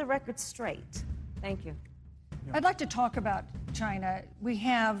let's set the record straight. Thank you. I'd like to talk about China. We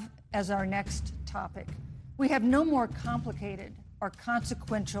have, as our next topic, we have no more complicated or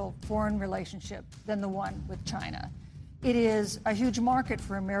consequential foreign relationship than the one with China. It is a huge market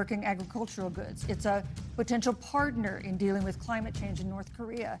for American agricultural goods. It's a potential partner in dealing with climate change in North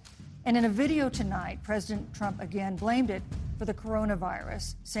Korea. And in a video tonight, President Trump again blamed it for the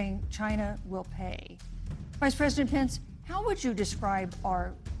coronavirus, saying China will pay. Vice President Pence, how would you describe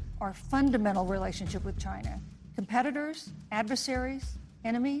our fundamental relationship with China? Competitors, adversaries,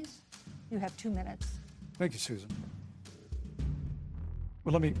 enemies? You have 2 minutes. Thank you, Susan.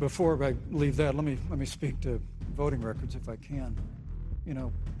 Well, before I leave that, let me speak to voting records if I can. You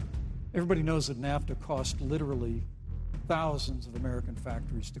know, everybody knows that NAFTA cost literally thousands of American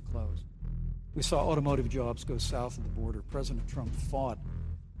factories to close. We saw automotive jobs go south of the border. President Trump fought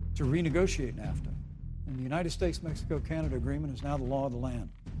to renegotiate NAFTA. And the United States-Mexico-Canada agreement is now the law of the land.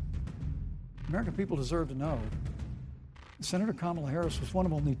 American people deserve to know Senator Kamala Harris was one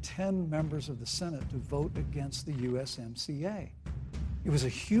of only 10 members of the Senate to vote against the USMCA. It was a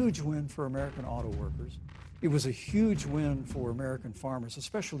huge win for American auto workers. It was a huge win for American farmers,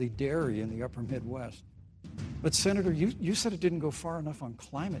 especially dairy in the upper Midwest. But Senator, you said it didn't go far enough on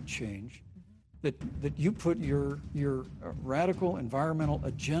climate change, that you put your radical environmental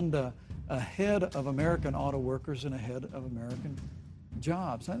agenda ahead of American auto workers and ahead of American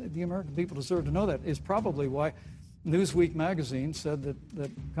jobs. The American people deserve to know that. Is probably why Newsweek magazine said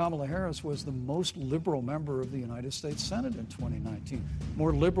that Kamala Harris was the most liberal member of the United States Senate in 2019.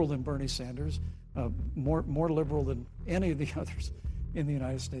 More liberal than Bernie Sanders, more liberal than any of the others in the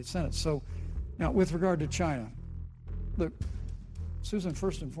United States Senate. So now with regard to China, look, Susan,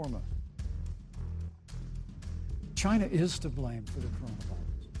 first and foremost, China is to blame for the coronavirus.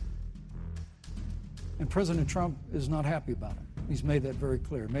 And President Trump is not happy about it. He's made that very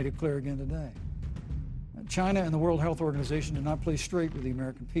clear, made it clear again today. China and the World Health Organization did not play straight with the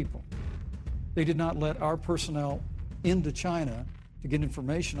American people. They did not let our personnel into China to get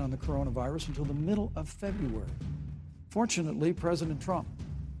information on the coronavirus until the middle of February. Fortunately, President Trump,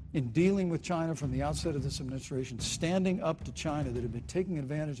 in dealing with China from the outset of this administration, standing up to China that had been taking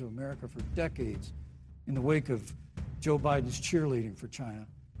advantage of America for decades in the wake of Joe Biden's cheerleading for China,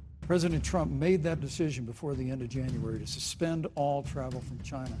 President Trump made that decision before the end of January to suspend all travel from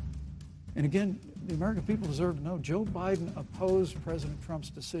China. And again, the American people deserve to know Joe Biden opposed President Trump's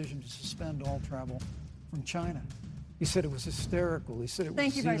decision to suspend all travel from China. He said it was hysterical. He said it was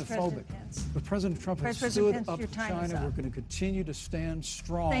xenophobic. But President Trump has stood up to China. We're going to continue to stand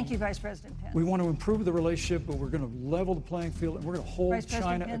strong. Thank you, Vice President Pence. We want to improve the relationship, but we're going to level the playing field, and we're going to hold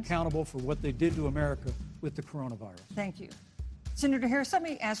China accountable for what they did to America with the coronavirus. Thank you. Senator Harris, let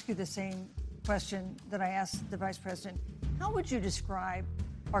me ask you the same question that I asked the Vice President. How would you describe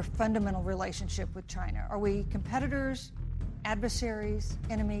our fundamental relationship with China? Are we competitors, adversaries,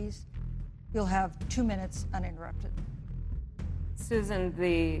 enemies? You'll have 2 minutes uninterrupted. Susan,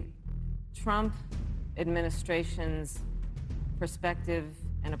 the Trump administration's perspective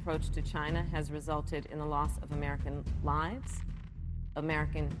and approach to China has resulted in the loss of American lives,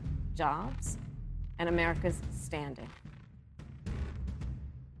 American jobs, and America's standing.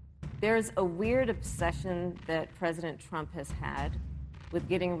 There's a weird obsession that President Trump has had with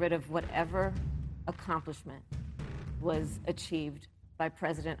getting rid of whatever accomplishment was achieved by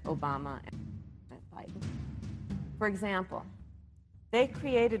President Obama and President Biden. For example, they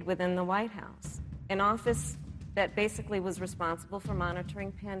created within the White House an office that basically was responsible for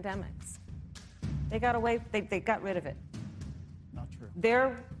monitoring pandemics. They got rid of it. Not true.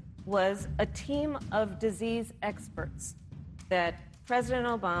 There was a team of disease experts that President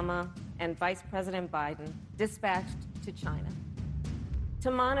Obama and Vice President Biden dispatched to China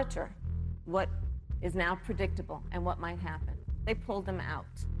to monitor what is now predictable and what might happen. They pulled them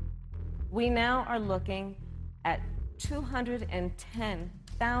out. We now are looking at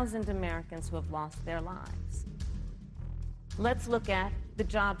 210,000 Americans who have lost their lives. Let's look at the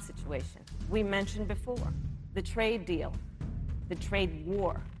job situation. We mentioned before the trade deal, the trade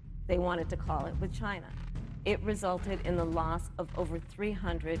war, they wanted to call it, with China. It resulted in the loss of over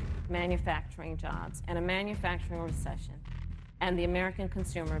 300 manufacturing jobs and a manufacturing recession, and the American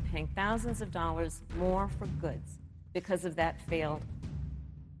consumer paying thousands of dollars more for goods because of that failed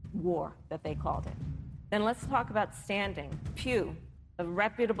war that they called it. Then let's talk about standing. Pew, a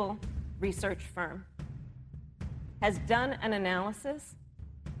reputable research firm, has done an analysis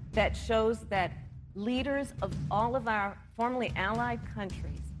that shows that leaders of all of our formerly allied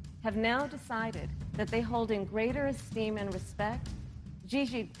countries have now decided that they hold in greater esteem and respect Xi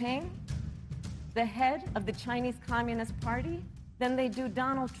Jinping, the head of the Chinese Communist Party, than they do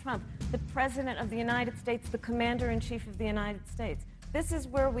Donald Trump, the President of the United States, the Commander-in-Chief of the United States. This is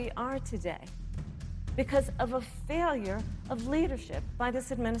where we are today because of a failure of leadership by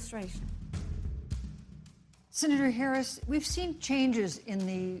this administration. Senator Harris, we've seen changes in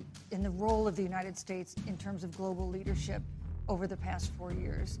the role of the United States in terms of global leadership over the past 4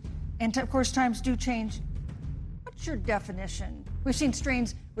 years. And of course, times do change. What's your definition? We've seen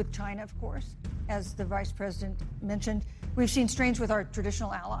strains with China, of course, as the Vice President mentioned. We've seen strains with our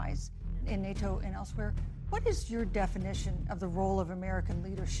traditional allies in NATO and elsewhere. What is your definition of the role of American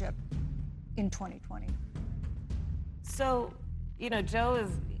leadership in 2020? So, Joe is,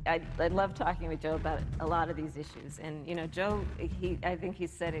 I love talking with Joe about a lot of these issues. And, Joe, I think he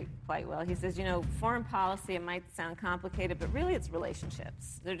said it quite well. He says, foreign policy, it might sound complicated, but really it's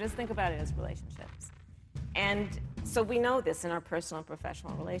relationships. So just think about it as relationships. And so we know this in our personal and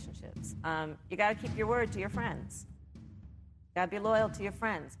professional relationships. You got to keep your word to your friends. You got to be loyal to your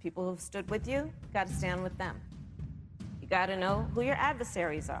friends. People who've stood with you, you got to stand with them. You got to know who your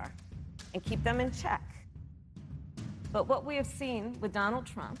adversaries are and keep them in check. But what we have seen with Donald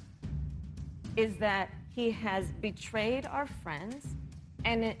Trump is that he has betrayed our friends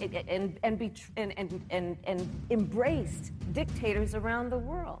and embraced dictators around the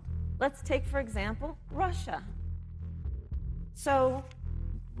world. Let's take, for example, Russia. So,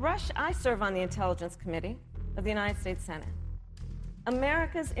 I serve on the Intelligence Committee of the United States Senate.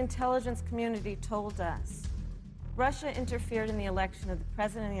 America's intelligence community told us Russia interfered in the election of the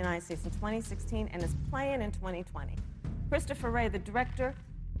President of the United States in 2016 and is playing in 2020. Christopher Wray, the director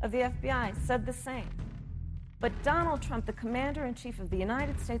of the FBI, said the same. But Donald Trump, the Commander-in-Chief of the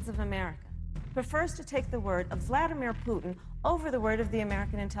United States of America, prefers to take the word of Vladimir Putin over the word of the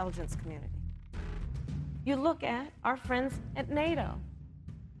American intelligence community. You look at our friends at NATO.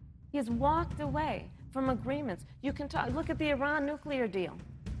 He has walked away from agreements. You can look at the Iran nuclear deal,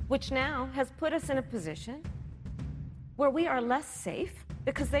 which now has put us in a position where we are less safe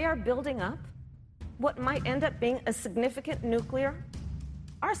because they are building up what might end up being a significant nuclear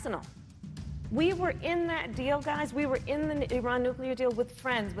arsenal. We were in that deal, guys. We were in the Iran nuclear deal with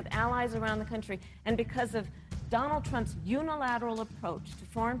friends, with allies around the country. And because of Donald Trump's unilateral approach to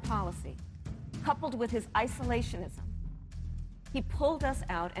foreign policy, coupled with his isolationism, he pulled us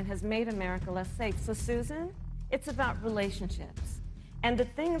out and has made America less safe. So, Susan, it's about relationships. And the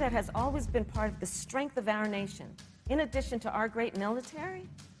thing that has always been part of the strength of our nation, in addition to our great military,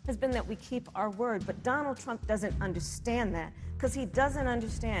 has been that we keep our word. But Donald Trump doesn't understand that because he doesn't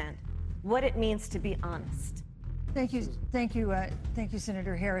understand what it means to be honest. Thank you,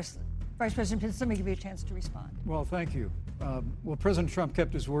 Senator Harris. Vice President Pence, let me give you a chance to respond. Well, thank you. President Trump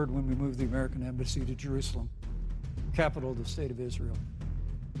kept his word when we moved the American embassy to Jerusalem, capital of the state of Israel.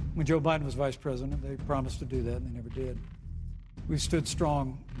 When Joe Biden was vice president, they promised to do that, and they never did. We've stood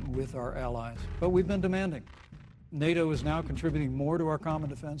strong with our allies, but we've been demanding. NATO is now contributing more to our common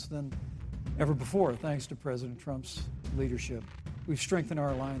defense than ever before, thanks to President Trump's leadership. We've strengthened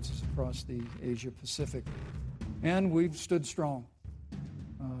our alliances across the Asia-Pacific, and we've stood strong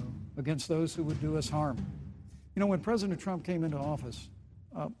against those who would do us harm. You know, when President Trump came into office,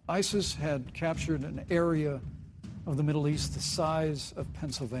 ISIS had captured an area of the Middle East the size of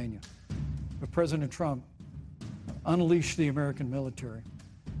Pennsylvania. But President Trump unleashed the American military,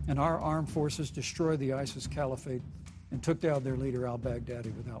 and our armed forces destroyed the ISIS caliphate and took down their leader,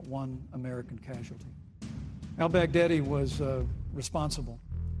 al-Baghdadi, without one American casualty. Al-Baghdadi was responsible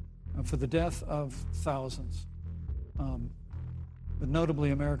for the death of thousands. But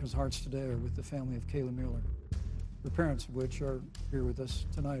notably, America's hearts today are with the family of Kayla Mueller, the parents of which are here with us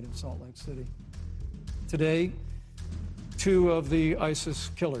tonight in Salt Lake City. Today, 2 of the ISIS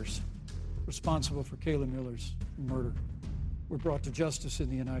killers responsible for Kayla Mueller's murder were brought to justice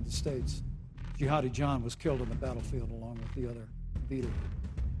in the United States. Jihadi John was killed on the battlefield along with the other leader.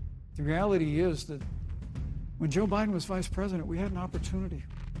 The reality is that when Joe Biden was vice president, we had an opportunity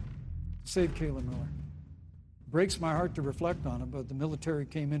to save Kayla Mueller. It breaks my heart to reflect on it, but the military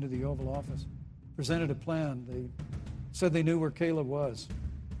came into the Oval Office, presented a plan. They said they knew where Kayla was.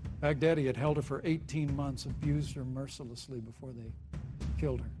 Baghdadi had held her for 18 months, abused her mercilessly before they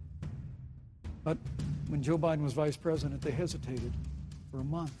killed her. But when Joe Biden was vice president, they hesitated for a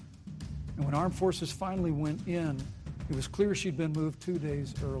month. And when armed forces finally went in, it was clear she'd been moved 2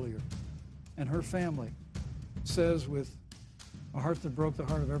 days earlier. And her family says with a heart that broke the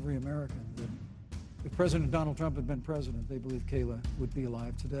heart of every American that if President Donald Trump had been president, they believe Kayla would be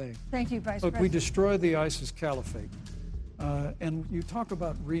alive today. Thank you, Vice Look, President. we destroyed the ISIS caliphate. And you talk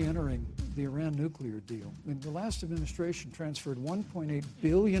about re-entering the Iran nuclear deal. I mean, the last administration transferred $1.8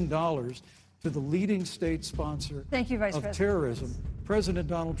 billion to the leading state sponsor Thank you, Vice of President terrorism. Pence. President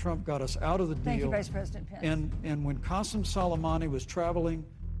Donald Trump got us out of the deal. Thank you, Vice President Pence. And when Qasem Soleimani was traveling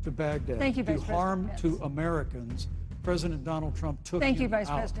to Baghdad Thank you, to Vice harm President to Americans, President Donald Trump took Thank him you, Vice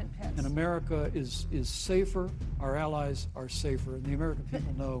out. President Pence. And America is safer, our allies are safer, and the American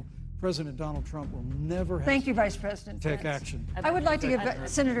people know President Donald Trump will never have Thank you, Vice President take Pence. action. I would like to give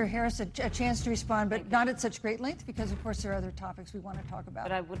Senator Harris a chance to respond, but not at such great length because, of course, there are other topics we want to talk about.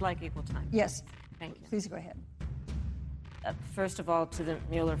 But I would like equal time. Yes. Thank you. Please go ahead. First of all, to the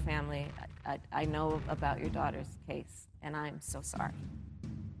Mueller family, I know about your daughter's case, and I'm so sorry.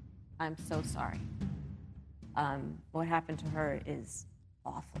 I'm so sorry. What happened to her is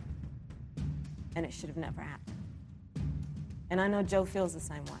awful, and it should have never happened. And I know Joe feels the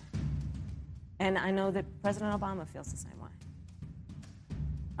same way. And I know that President Obama feels the same way.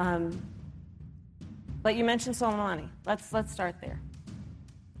 But you mentioned Soleimani. Let's start there.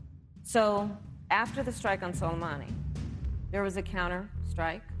 So after the strike on Soleimani, there was a counter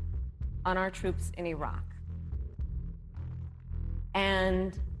strike on our troops in Iraq.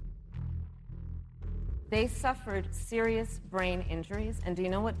 And they suffered serious brain injuries. And do you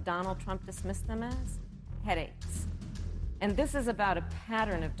know what Donald Trump dismissed them as? Headaches. And this is about a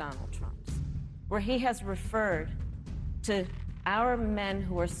pattern of Donald Trump's, where he has referred to our men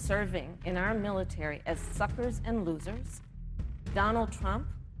who are serving in our military as suckers and losers. Donald Trump,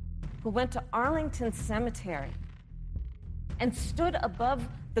 who went to Arlington Cemetery and stood above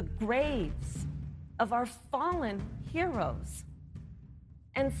the graves of our fallen heroes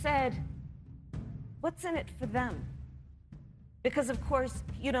and said, what's in it for them? Because, of course,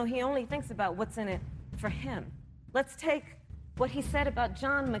 you know, he only thinks about what's in it for him. Let's take what he said about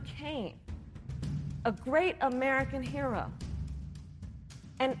John McCain, a great American hero.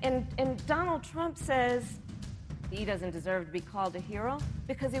 And Donald Trump says he doesn't deserve to be called a hero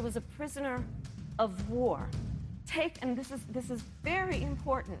because he was a prisoner of war. And this is very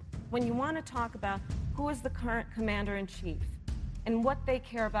important when you want to talk about who is the current commander-in-chief and what they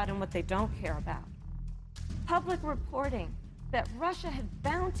care about and what they don't care about. Public reporting that Russia had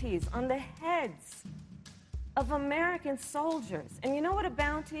bounties on the heads of American soldiers. And you know what a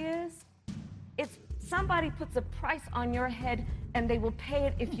bounty is? It's somebody puts a price on your head and they will pay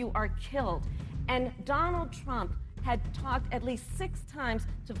it if you are killed. And Donald Trump had talked at least 6 times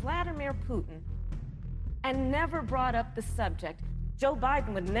to Vladimir Putin and never brought up the subject. Joe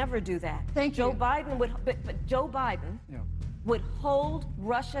Biden would never do that. Thank you. Joe Biden would, but Joe Biden would hold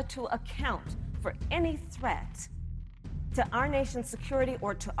Russia to account for any threat to our nation's security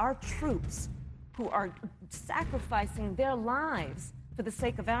or to our troops who are sacrificing their lives for the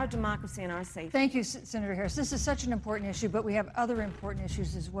sake of our democracy and our safety. Thank you, Senator Harris. This is such an important issue, but we have other important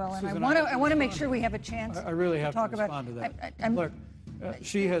issues as well. And Susan, I want to make sure we have a chance I really have to talk to respond to that. I'm Look,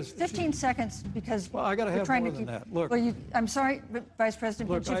 She has 15 seconds because Well, I got to we're have trying more to than keep. that. Look. Well, I'm sorry, but Vice President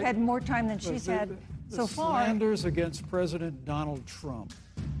Look, Pence, you've had more time than look, she's the- had the so far. Slanders against President Donald Trump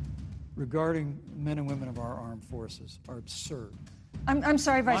regarding men and women of our armed forces are absurd. I'm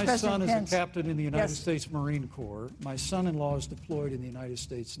sorry, Vice My President son Pence. is a captain in the United Yes. States Marine Corps. My son-in-law is deployed in the United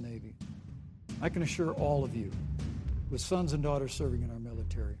States Navy. I can assure all of you, with sons and daughters serving in our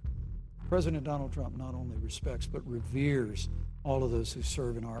military, President Donald Trump not only respects but reveres all of those who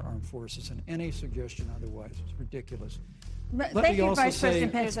serve in our armed forces, and any suggestion otherwise is ridiculous. Thank me you, also Vice say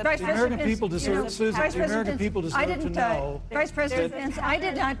President Pence. the Vice American President Pence, people deserve- you know, Susan, Vice the President American Pence, people deserve I to didn't, know Vice President that- Pence, I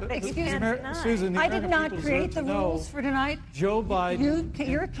did not, excuse me, Susan, the I American did not people create deserve the to know rules for tonight. Joe Biden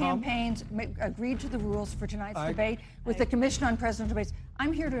Your and Trump- campaigns agreed to the rules for tonight's debate with the Commission on Presidential Debates.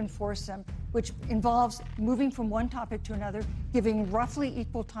 I'm here to enforce them, which involves moving from one topic to another, giving roughly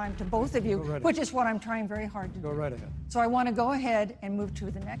equal time to both of you, Go right which is what I'm trying very hard to do. Go right ahead. So I want to go ahead and move to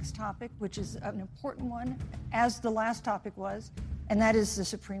the next topic, which is an important one, as the last topic was, and that is the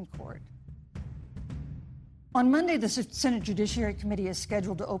Supreme Court. On Monday, the Senate Judiciary Committee is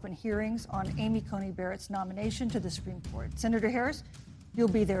scheduled to open hearings on Amy Coney Barrett's nomination to the Supreme Court. Senator Harris, you'll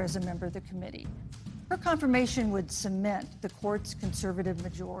be there as a member of the committee. Her confirmation would cement the court's conservative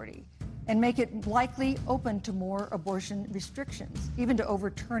majority and make it likely open to more abortion restrictions, even to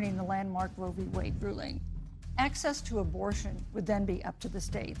overturning the landmark Roe v. Wade ruling. Access to abortion would then be up to the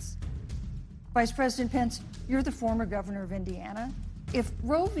states. Vice President Pence, you're the former governor of Indiana. If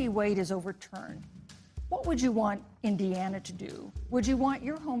Roe v. Wade is overturned, what would you want Indiana to do? Would you want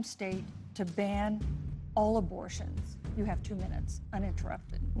your home state to ban all abortions? You have 2 minutes,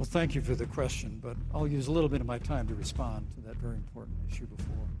 uninterrupted. Well, thank you for the question, but I'll use a little bit of my time to respond to that very important issue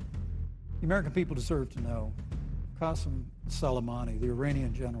before. The American people deserve to know Qasem Soleimani, the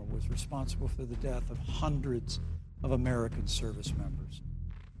Iranian general, was responsible for the death of hundreds of American service members.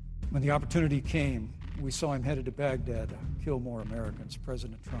 When the opportunity came, we saw him headed to Baghdad to kill more Americans.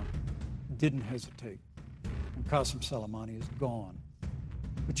 President Trump didn't hesitate, and Qasem Soleimani is gone.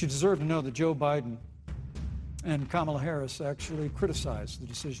 But you deserve to know that Joe Biden and Kamala Harris actually criticized the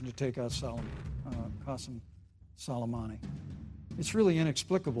decision to take out Qasem Soleimani. It's really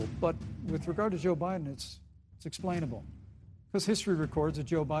inexplicable, but with regard to Joe Biden, it's explainable. Because history records that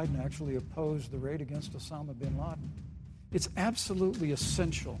Joe Biden actually opposed the raid against Osama bin Laden. It's absolutely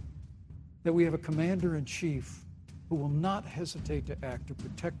essential that we have a commander-in-chief who will not hesitate to act to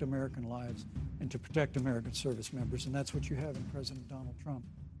protect American lives and to protect American service members, and that's what you have in President Donald Trump.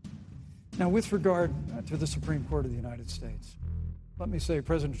 Now, with regard to the Supreme Court of the United States, let me say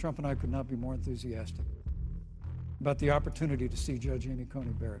President Trump and I could not be more enthusiastic about the opportunity to see Judge Amy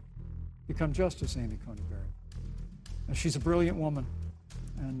Coney Barrett become Justice Amy Coney Barrett. Now, she's a brilliant woman,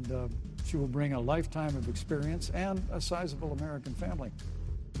 and she will bring a lifetime of experience and a sizable American family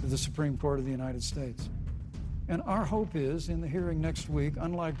to the Supreme Court of the United States. And our hope is, in the hearing next week,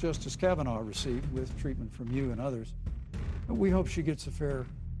 unlike Justice Kavanaugh received with treatment from you and others, we hope she gets a fair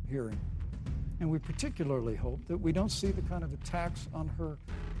hearing. And we particularly hope that we don't see the kind of attacks on her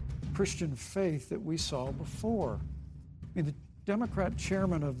Christian faith that we saw before. I mean, the Democrat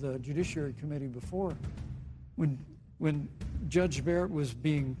chairman of the Judiciary Committee before, when Judge Barrett was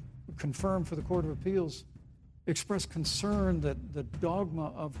being confirmed for the Court of Appeals, expressed concern that the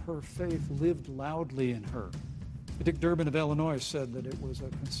dogma of her faith lived loudly in her. Dick Durbin of Illinois said that it was a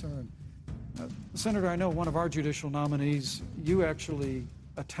concern. Senator, I know one of our judicial nominees you actually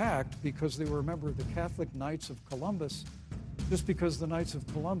attacked because they were a member of the Catholic Knights of Columbus, just because the Knights of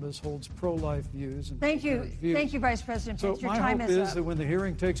Columbus holds pro-life views. And Thank you. views. Thank you, Vice President So Pence. Your my time hope is is up. that when the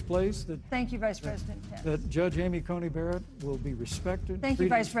hearing takes place, Thank you, Vice President Pence. that Judge Amy Coney Barrett will be respected, Thank you, treated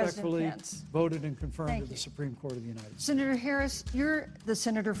Vice President respectfully, Pence. voted and confirmed Thank to the you. Supreme Court of the United States. Senator Harris, you're the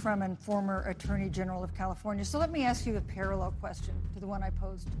senator from and former Attorney General of California. So let me ask you a parallel question to the one I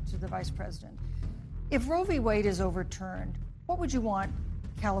posed to the Vice President. If Roe v. Wade is overturned, what would you want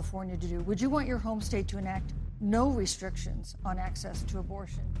California to do? Would you want your home state to enact no restrictions on access to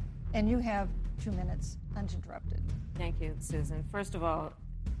abortion? And you have 2 minutes uninterrupted. Thank you, Susan. First of all,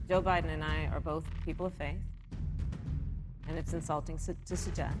 Joe Biden and I are both people of faith, and it's insulting to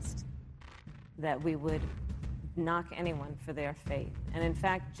suggest that we would knock anyone for their faith. And in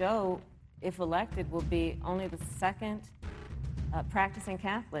fact, Joe, if elected, will be only the second practicing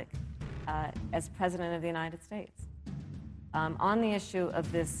Catholic as President of the United States. On the issue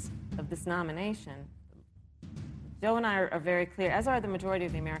of this nomination, Joe and I are very clear, as are the majority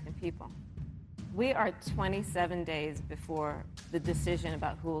of the American people. We are 27 days before the decision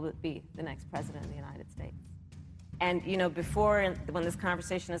about who will be the next president of the United States. And, you know, before, when this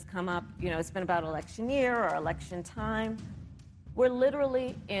conversation has come up, you know, it's been about election year or election time. We're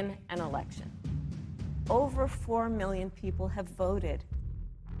literally in an election. Over 4 million people have voted.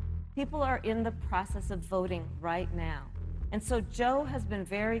 People are in the process of voting right now. And so Joe has been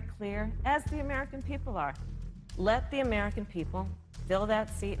very clear, as the American people are. Let the American people fill that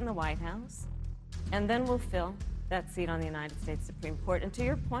seat in the White House, and then we'll fill that seat on the United States Supreme Court. And to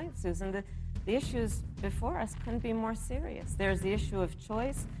your point, Susan, the issues before us couldn't be more serious. There's the issue of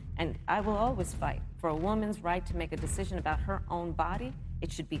choice, and I will always fight for a woman's right to make a decision about her own body.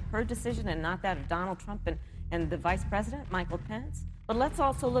 It should be her decision and not that of Donald Trump and the Vice President, Michael Pence. But let's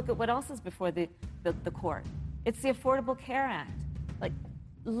also look at what else is before the court. It's the Affordable Care Act. Like,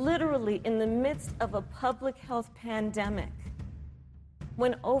 literally in the midst of a public health pandemic,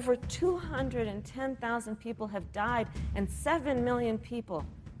 when over 210,000 people have died and 7 million people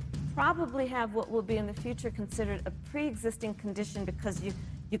probably have what will be in the future considered a pre-existing condition because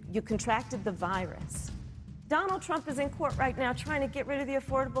you contracted the virus. Donald Trump is in court right now trying to get rid of the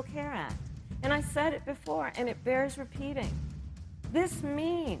Affordable Care Act. And I said it before, and it bears repeating. This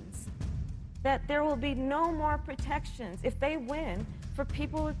means that there will be no more protections, if they win, for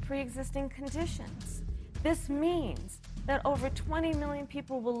people with pre-existing conditions. This means that over 20 million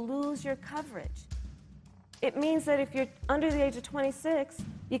people will lose your coverage. It means that if you're under the age of 26,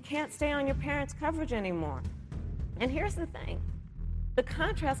 you can't stay on your parents' coverage anymore. And here's the thing. The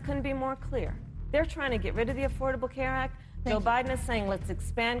contrast couldn't be more clear. They're trying to get rid of the Affordable Care Act. Joe Biden is saying, let's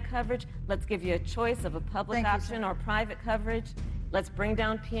expand coverage. Let's give you a choice of a public option or private coverage. Let's bring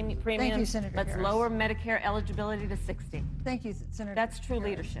down premiums. Thank you, Senator Let's Harris. lower Medicare eligibility to 60. Thank you, Senator. That's true Harris.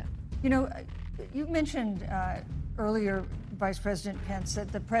 leadership. You know, you mentioned earlier, Vice President Pence,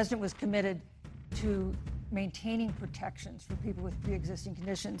 that the president was committed to maintaining protections for people with pre-existing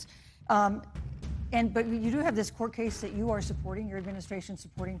conditions. But you do have this court case that you are supporting, your administration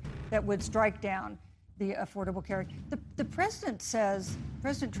supporting, that would strike down the Affordable Care Act. The President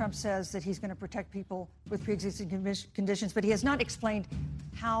Trump says that he's going to protect people with pre-existing conditions, but he has not explained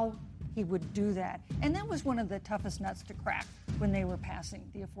how he would do that. And that was one of the toughest nuts to crack when they were passing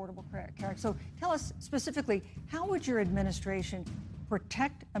the Affordable Care Act. So tell us specifically, how would your administration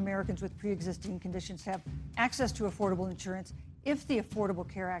protect Americans with pre-existing conditions to have access to affordable insurance if the Affordable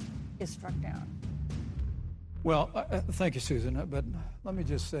Care Act is struck down? Well, thank you, Susan. But let me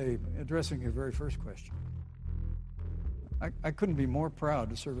just say, addressing your very first question, I couldn't be more proud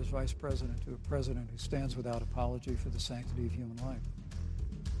to serve as vice president to a president who stands without apology for the sanctity of human life.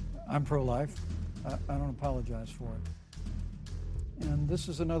 I'm pro-life. I don't apologize for it. And this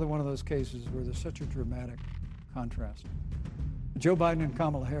is another one of those cases where there's such a dramatic contrast. Joe Biden and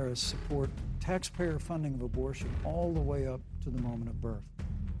Kamala Harris support taxpayer funding of abortion all the way up to the moment of birth.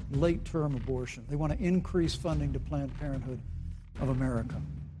 Late-term abortion. They want to increase funding to Planned Parenthood of America.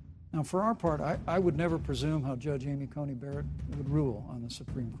 Now, for our part, I would never presume how Judge Amy Coney Barrett would rule on the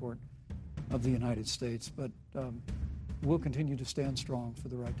Supreme Court of the United States, but we'll continue to stand strong for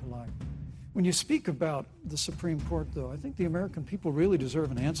the right to life. When you speak about the Supreme Court, though, I think the American people really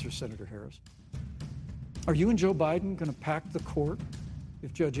deserve an answer, Senator Harris. Are you and Joe Biden going to pack the court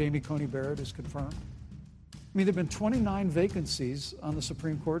if Judge Amy Coney Barrett is confirmed? I mean, there have been 29 vacancies on the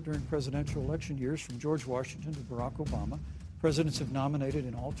Supreme Court during presidential election years, from George Washington to Barack Obama. Presidents have nominated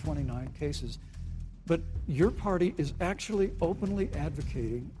in all 29 cases. But your party is actually openly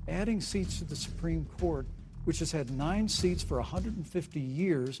advocating adding seats to the Supreme Court, which has had 9 seats for 150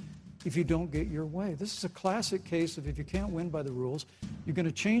 years, if you don't get your way. This is a classic case of if you can't win by the rules, you're going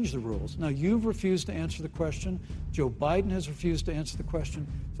to change the rules. Now, you've refused to answer the question. Joe Biden has refused to answer the question.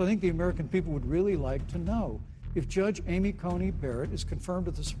 So I think the American people would really like to know, if Judge Amy Coney Barrett is confirmed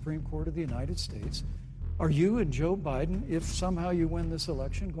at the Supreme Court of the United States, are you and Joe Biden, if somehow you win this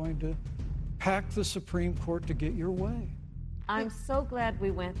election, going to pack the Supreme Court to get your way? I'm so glad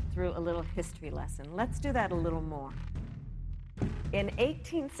we went through a little history lesson. Let's do that a little more. In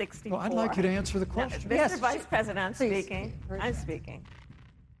 1864... Well, I'd like you to answer the question. No, Mr. Vice President, I'm speaking. I'm speaking.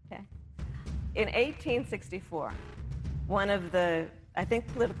 Okay. In 1864, one of the, I think,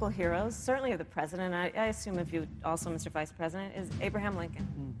 political heroes, certainly of the president, I assume of you also, Mr. Vice President, is Abraham Lincoln.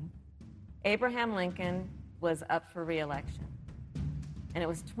 Mm-hmm. Abraham Lincoln was up for re-election. And it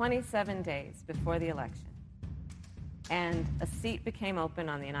was 27 days before the election. And a seat became open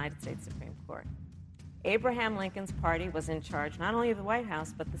on the United States Supreme Court. Abraham Lincoln's party was in charge not only of the White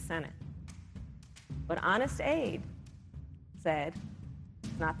House, but the Senate. But Honest Abe said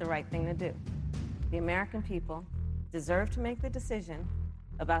it's not the right thing to do. The American people deserve to make the decision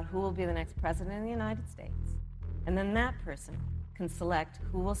about who will be the next president of the United States. And then that person can select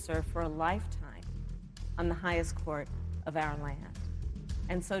who will serve for a lifetime on the highest court of our land.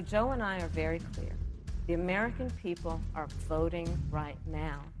 And so Joe and I are very clear. The American people are voting right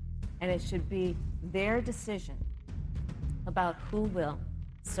now, and it should be their decision about who will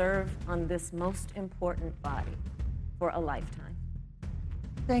serve on this most important body for a lifetime.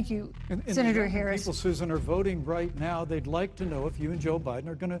 Thank you, And Senator the Harris. people, Susan, are voting right now. They'd like to know if you and Joe Biden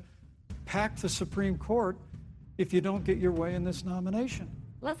are going to pack the Supreme Court if you don't get your way in this nomination.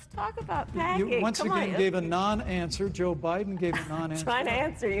 Let's talk about packing. You once Come again on. gave a non-answer. Joe Biden gave a non-answer. Trying to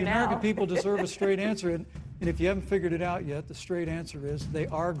answer you the now. American people deserve a straight answer. And if you haven't figured it out yet, the straight answer is they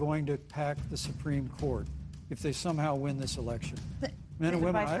are going to pack the Supreme Court if they somehow win this election. Men and Mr.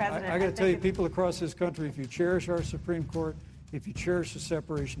 women, Vice President, I got I to tell you, think people across this country, if you cherish our Supreme Court, if you cherish the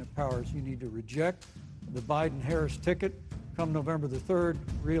separation of powers, you need to reject the Biden-Harris ticket. Come November the 3rd,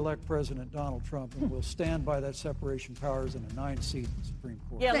 re-elect President Donald Trump, and we'll stand by that separation of powers in a 9-seat Supreme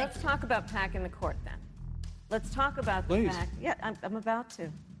Court. Yeah, let's talk about packing the court then. Let's talk about the Please. fact. Yeah, I'm about to.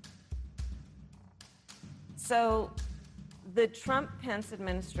 So, the Trump-Pence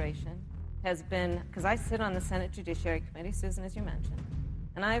administration has been, because I sit on the Senate Judiciary Committee, Susan, as you mentioned,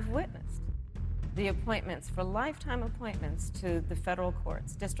 and I've witnessed the appointments for lifetime appointments to the federal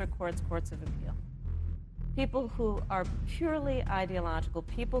courts, district courts, courts of appeal. People who are purely ideological,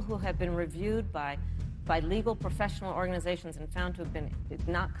 people who have been reviewed by legal professional organizations and found to have been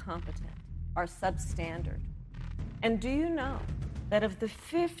not competent, are substandard. And do you know that of the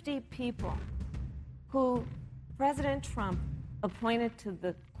 50 people who President Trump appointed to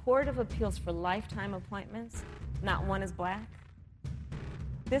the Court of Appeals for lifetime appointments, not one is black?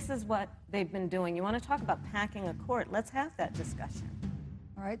 This is what they've been doing. You want to talk about packing a court? Let's have that discussion.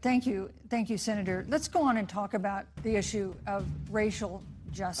 All right, thank you, Senator. Let's go on and talk about the issue of racial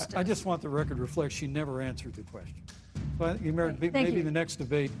justice. I just want the record to reflect she never answered the question. So Thank maybe you. the next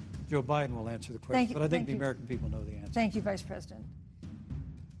debate, Joe Biden will answer the question, but I think thank the you. American people know the answer. Thank you, Vice President.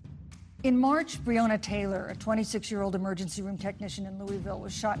 In March, Breonna Taylor, a 26-year-old emergency room technician in Louisville,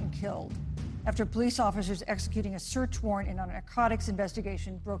 was shot and killed after police officers executing a search warrant in a narcotics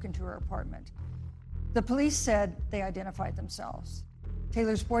investigation broke into her apartment. The police said they identified themselves.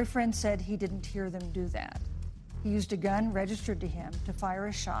 Taylor's boyfriend said he didn't hear them do that. He used a gun registered to him to fire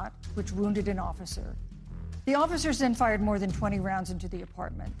a shot, which wounded an officer. The officers then fired more than 20 rounds into the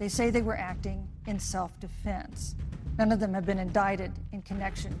apartment. They say they were acting in self-defense. None of them have been indicted in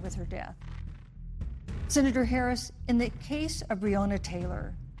connection with her death. Senator Harris, in the case of Breonna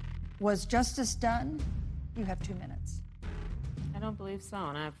Taylor, was justice done? You have 2 minutes. I don't believe so.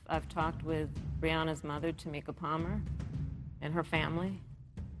 And I've talked with Breonna's mother, Tamika Palmer, and her family.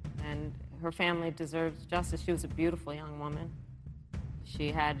 And her family deserves justice. She was a beautiful young woman.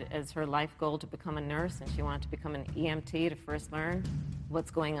 She had as her life goal to become a nurse, and she wanted to become an EMT to first learn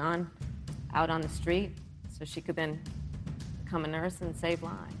what's going on out on the street so she could then become a nurse and save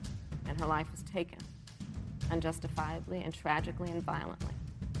lives. And her life was taken unjustifiably and tragically and violently.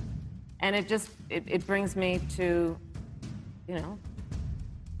 And it brings me to, you know,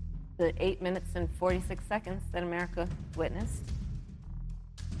 the 8 minutes and 46 seconds that America witnessed,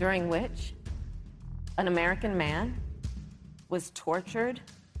 during which an American man was tortured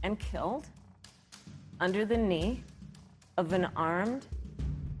and killed under the knee of an armed,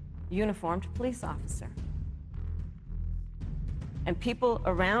 uniformed police officer. And people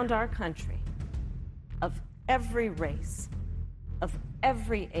around our country, of every race, of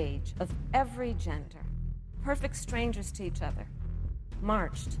every age, of every gender, perfect strangers to each other,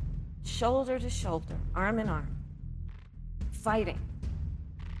 marched shoulder to shoulder, arm in arm, fighting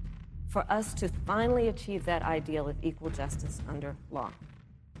for us to finally achieve that ideal of equal justice under law.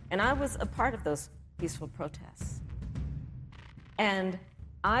 And I was a part of those peaceful protests. And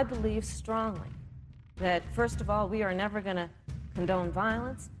I believe strongly that, first of all, we are never going to condone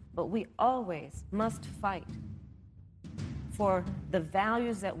violence, but we always must fight for the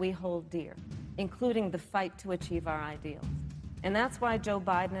values that we hold dear, including the fight to achieve our ideals. And that's why Joe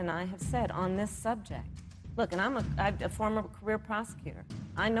Biden and I have said on this subject, look, and I'm a former career prosecutor.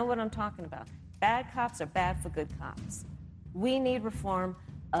 I know what I'm talking about. Bad cops are bad for good cops. We need reform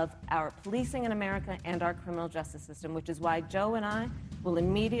of our policing in America and our criminal justice system, which is why Joe and I will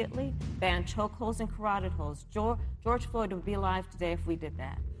immediately ban chokeholds and carotid holds. George Floyd would be alive today if we did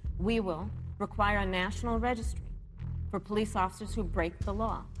that. We will require a national registry for police officers who break the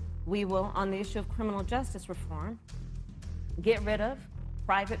law. We will, on the issue of criminal justice reform, get rid of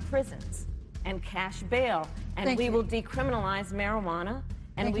private prisons and cash bail, and we will decriminalize marijuana,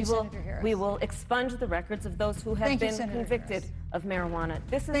 and we will expunge the records of those who have been convicted of marijuana.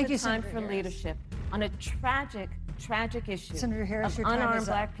 This is the time for leadership on a tragic, tragic issue of unarmed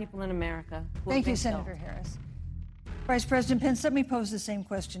black people in America. Thank you, Senator Harris. Vice President Pence, let me pose the same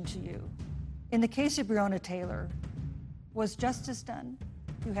question to you. In the case of Breonna Taylor, was justice done?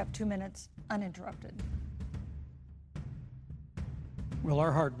 You have 2 minutes uninterrupted. Well,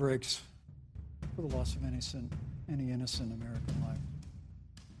 our heart breaks for the loss of any innocent American life.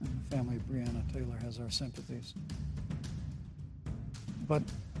 And the family of Breonna Taylor has our sympathies. But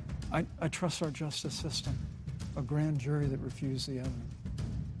I trust our justice system, a grand jury that refused the evidence.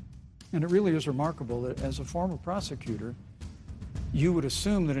 And it really is remarkable that as a former prosecutor, you would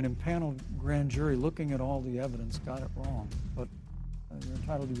assume that an impaneled grand jury looking at all the evidence got it wrong. But you're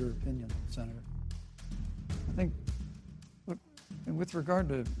entitled to your opinion, Senator. I think, look, and with regard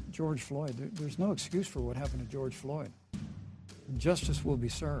to George Floyd, there's no excuse for what happened to George Floyd. Justice will be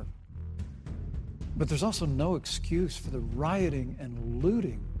served. But there's also no excuse for the rioting and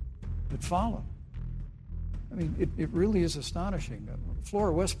looting that followed. I mean, it really is astonishing.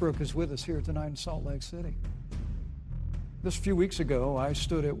 Flora Westbrook is with us here tonight in Salt Lake City. Just a few weeks ago, I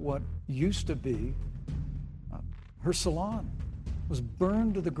stood at what used to be her salon. Was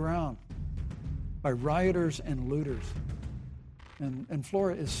burned to the ground by rioters and looters. And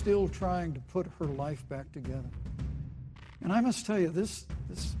Flora is still trying to put her life back together. And I must tell you, this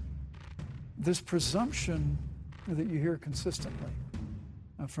presumption that you hear consistently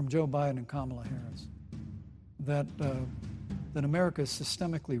from Joe Biden and Kamala Harris, that America is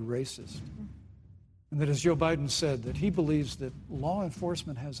systemically racist, and that, as Joe Biden said, that he believes that law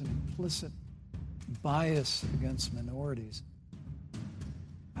enforcement has an implicit bias against minorities,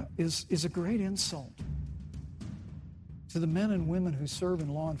 is a great insult to the men and women who serve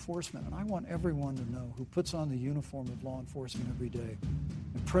in law enforcement. And I want everyone to know who puts on the uniform of law enforcement every day,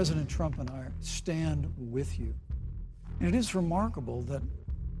 and President Trump and I stand with you. And it is remarkable that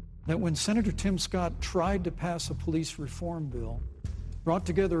when Senator Tim Scott tried to pass a police reform bill, brought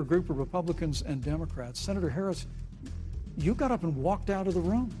together a group of Republicans and Democrats, Senator Harris, you got up and walked out of the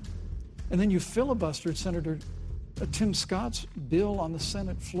room. And then you filibustered Senator Tim Scott's bill on the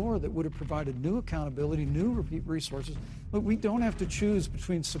Senate floor that would have provided new accountability, new resources. But we don't have to choose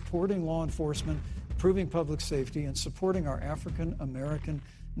between supporting law enforcement, improving public safety, and supporting our African American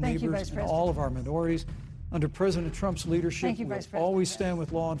neighbors and all of our minorities. Under President Trump's leadership, we'll always stand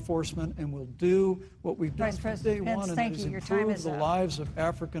with law enforcement, and we'll do what we've done from day one, and that is improve the lives of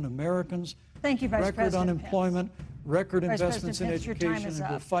African Americans. Thank you, Vice Record President unemployment, record investments in Pence, education, and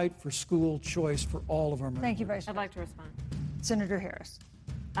we'll fight for school choice for all of our minorities. Thank you, Vice I'd like to respond. Senator Harris.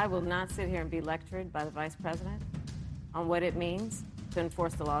 I will not sit here and be lectured by the Vice President on what it means to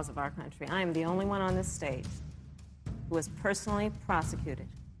enforce the laws of our country. I am the only one on this stage who has personally prosecuted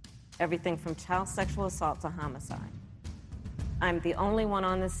everything from child sexual assault to homicide. I'm the only one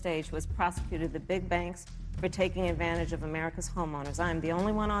on this stage who has prosecuted the big banks for taking advantage of America's homeowners. I'm the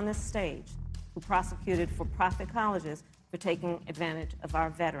only one on this stage who prosecuted for-profit colleges for taking advantage of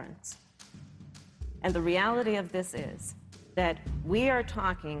our veterans. And the reality of this is that we are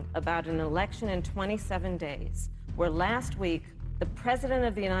talking about an election in 27 days, where last week the President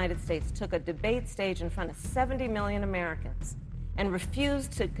of the United States took a debate stage in front of 70 million Americans and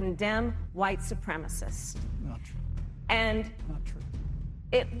refused to condemn white supremacists. Not true. And Not true.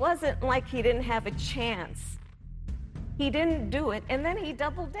 it wasn't like he didn't have a chance. He didn't do it, and then he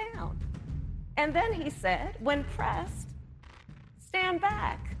doubled down. And then he said, when pressed, stand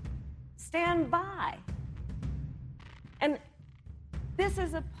back, stand by. And this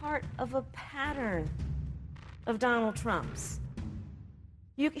is a part of a pattern of Donald Trump's.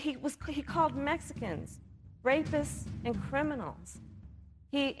 He called Mexicans rapists and criminals.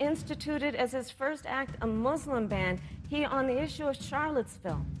 He instituted as his first act a Muslim ban. On the issue of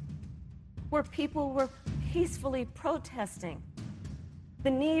Charlottesville, where people were peacefully protesting the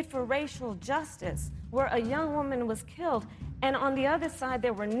need for racial justice, where a young woman was killed, and on the other side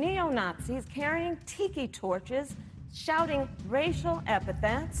there were neo-Nazis carrying tiki torches, shouting racial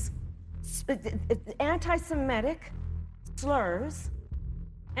epithets, anti-Semitic slurs.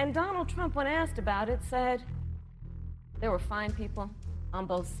 And Donald Trump, when asked about it, said there were fine people on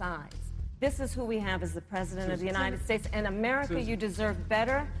both sides. This is who we have as the President of the United States. And America, you deserve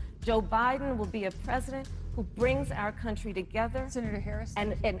better. Joe Biden will be a president who brings our country together. Senator Harris.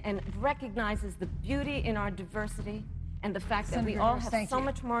 And recognizes the beauty in our diversity and the fact that we all have so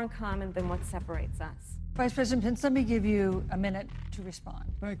much more in common than what separates us. Vice President Pence, let me give you a minute to respond.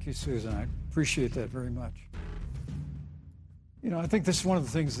 Thank you, Susan. I appreciate that very much. You know, I think this is one of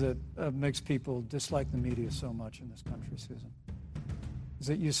the things that makes people dislike the media so much in this country, Susan, is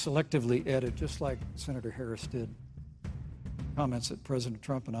that you selectively edit, just like Senator Harris did, comments that President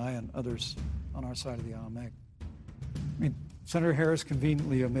Trump and I and others on our side of the aisle make. I mean, Senator Harris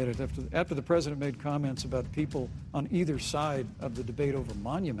conveniently omitted, after the president made comments about people on either side of the debate over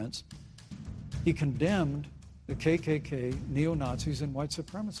monuments, He condemned the KKK, neo-Nazis, and white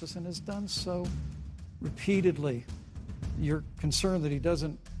supremacists, and has done so repeatedly. You're concerned that he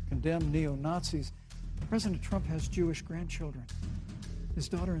doesn't condemn neo-Nazis. President Trump has Jewish grandchildren. His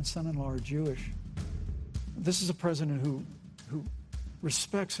daughter and son-in-law are Jewish. This is a president who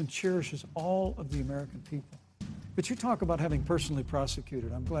respects and cherishes all of the American people. But you talk about having personally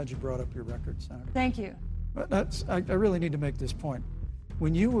prosecuted. I'm glad you brought up your record, Senator. Thank you. I really need to make this point.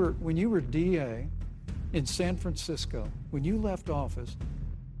 When you were DA in San Francisco, when you left office,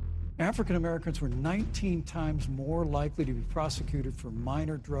 African Americans were 19 times more likely to be prosecuted for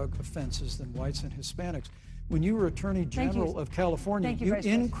minor drug offenses than whites and Hispanics. When you were Attorney General of California, you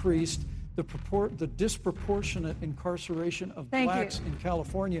increased the disproportionate incarceration of blacks in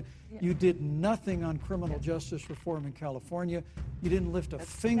California. You did nothing on criminal justice reform in California. You didn't lift a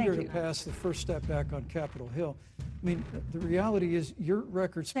finger to pass the First Step Back on Capitol Hill. I mean, the reality is your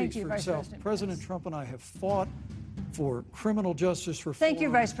record speaks for itself. President Trump and I have fought for criminal justice reform. Thank you,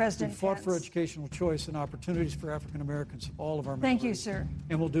 Vice President We fought Pence. for educational choice and opportunities for African Americans, all of our members. Thank you, sir.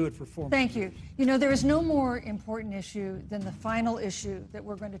 And we'll do it for 4 months. Thank you. You know, there is no more important issue than the final issue that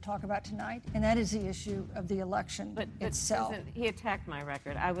we're going to talk about tonight, and that is the issue of the election itself. Susan, he attacked my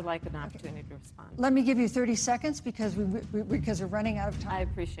record. I would like an opportunity to respond. Let me give you 30 seconds because we're running out of time. I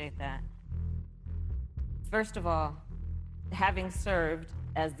appreciate that. First of all, having served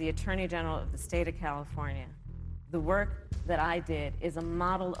as the Attorney General of the state of California, the work that I did is a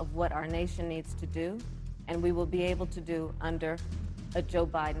model of what our nation needs to do, and we will be able to do under a Joe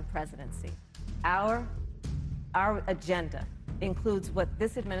Biden presidency. Our agenda includes what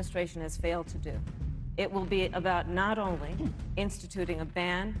this administration has failed to do. It will be about not only instituting a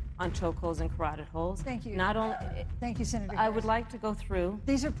ban on chokeholds and carotid holes. Thank you. Not only. Thank you, Senator I Harris. would like to go through.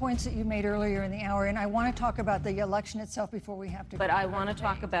 These are points that you made earlier in the hour, and I want to talk about the election itself before we have to. But I want to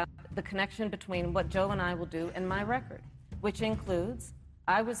talk about the connection between what Joe and I will do and my record, which includes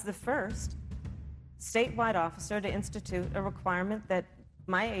I was the first statewide officer to institute a requirement that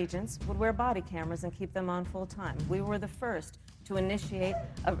my agents would wear body cameras and keep them on full time. We were the first to initiate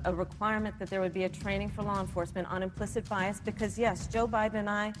a requirement that there would be a training for law enforcement on implicit bias because, yes, Joe Biden and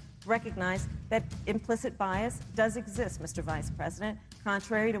I recognize that implicit bias does exist, Mr. Vice President,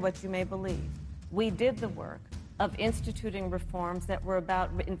 contrary to what you may believe. We did the work of instituting reforms that were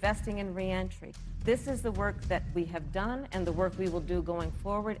about investing in reentry. This is the work that we have done and the work we will do going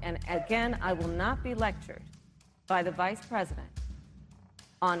forward. And again, I will not be lectured by the Vice President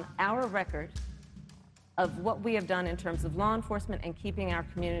on our record of what we have done in terms of law enforcement and keeping our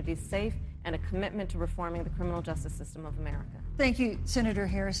communities safe and a commitment to reforming the criminal justice system of America. Thank you, Senator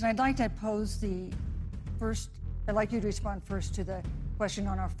Harris. And I'd like to I'd like you to respond first to the question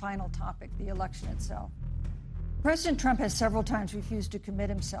on our final topic, the election itself. President Trump has several times refused to commit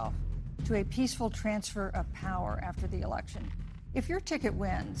himself to a peaceful transfer of power after the election. If your ticket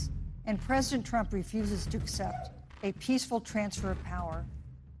wins and President Trump refuses to accept a peaceful transfer of power,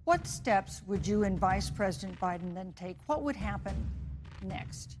 what steps would you and Vice President Biden then take? What would happen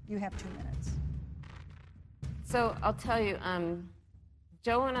next? You have 2 minutes. So I'll tell you,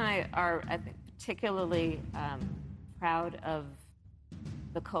 Joe and I are, I think, particularly proud of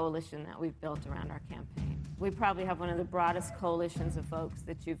the coalition that we've built around our campaign. We probably have one of the broadest coalitions of folks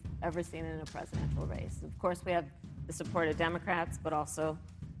that you've ever seen in a presidential race. Of course, we have the support of Democrats, but also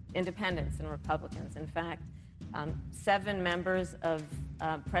independents and Republicans. In fact, 7 members of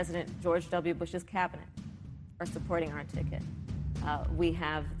President George W. Bush's cabinet are supporting our ticket. We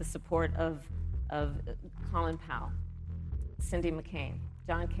have the support of Colin Powell, Cindy McCain,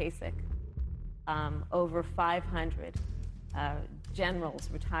 John Kasich, over 500 generals,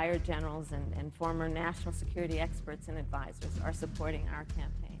 retired generals, and former national security experts and advisors are supporting our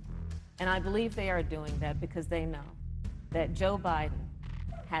campaign. And I believe they are doing that because they know that Joe Biden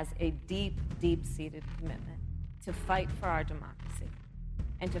has a deep, deep-seated commitment to fight for our democracy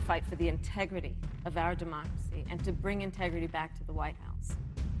and to fight for the integrity of our democracy and to bring integrity back to the White House.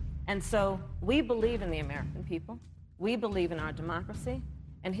 And so we believe in the American people. We believe in our democracy.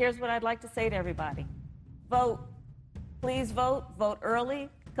 And here's what I'd like to say to everybody. Vote. Please vote. Vote early.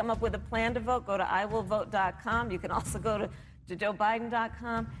 Come up with a plan to vote. Go to iwillvote.com. You can also go to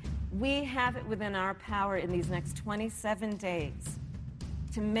joebiden.com. We have it within our power in these next 27 days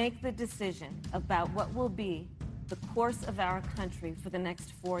to make the decision about what will be the course of our country for the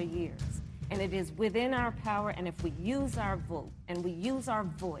next 4 years. And it is within our power, and if we use our vote and we use our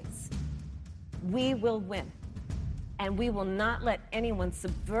voice, we will win. And we will not let anyone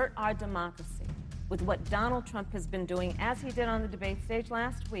subvert our democracy with what Donald Trump has been doing, as he did on the debate stage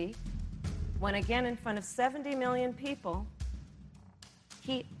last week, when again in front of 70 million people,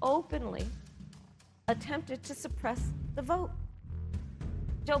 he openly attempted to suppress the vote.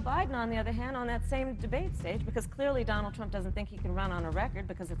 Joe Biden, on the other hand, on that same debate stage, because clearly Donald Trump doesn't think he can run on a record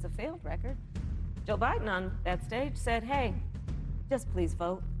because it's a failed record, Joe Biden on that stage said, hey, just please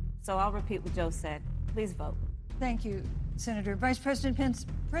vote. So I'll repeat what Joe said. Please vote. Thank you, Senator. Vice President Pence,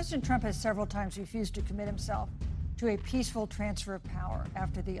 President Trump has several times refused to commit himself to a peaceful transfer of power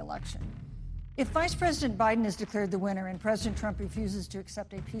after the election. If Vice President Biden is declared the winner and President Trump refuses to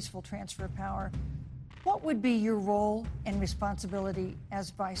accept a peaceful transfer of power, what would be your role and responsibility as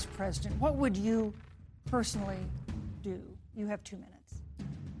Vice President? What would you personally do? You have 2 minutes.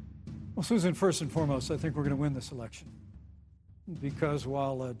 Well, Susan, first and foremost, I think we're going to win this election. Because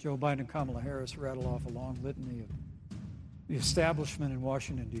while Joe Biden and Kamala Harris rattle off a long litany of the establishment in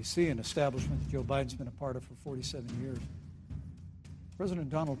Washington, D.C., an establishment that Joe Biden's been a part of for 47 years, President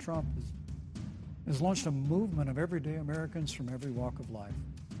Donald Trump has launched a movement of everyday Americans from every walk of life.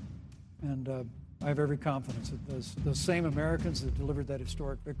 And I have every confidence that those same Americans that delivered that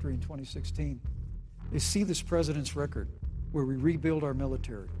historic victory in 2016, they see this president's record where we rebuild our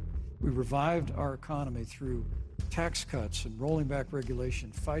military, we revived our economy through tax cuts and rolling back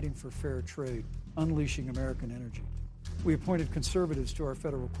regulation, fighting for fair trade, unleashing American energy. We appointed conservatives to our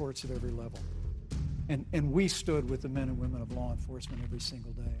federal courts at every level. And we stood with the men and women of law enforcement every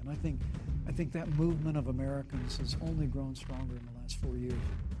single day. And I think that movement of Americans has only grown stronger in the last 4 years.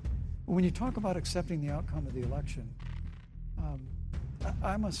 When you talk about accepting the outcome of the election,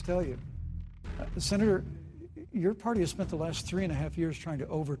 I must tell you, Senator, your party has spent the last 3.5 years trying to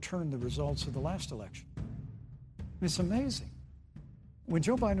overturn the results of the last election. It's amazing. When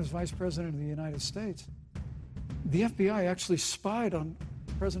Joe Biden was vice president of the United States, the FBI actually spied on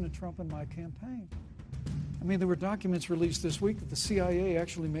President Trump and my campaign. I mean, there were documents released this week that the CIA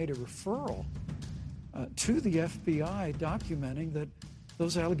actually made a referral to the FBI documenting that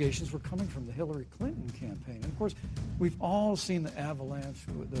those allegations were coming from the Hillary Clinton campaign. And of course, we've all seen the avalanche,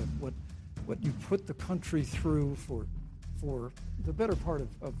 what you put the country through for the better part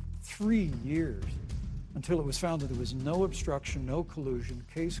of 3 years until it was found that there was no obstruction, no collusion,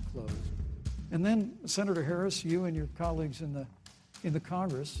 case closed. And then, Senator Harris, you and your colleagues in the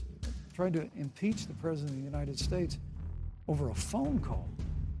Congress tried to impeach the President of the United States over a phone call.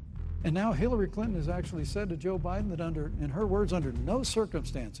 And now Hillary Clinton has actually said to Joe Biden that in her words, under no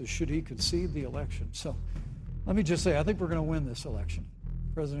circumstances should he concede the election. So let me just say, I think we're going to win this election.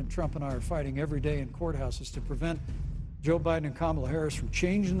 President Trump and I are fighting every day in courthouses to prevent Joe Biden and Kamala Harris from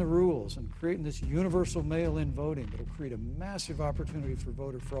changing the rules and creating this universal mail-in voting that will create a massive opportunity for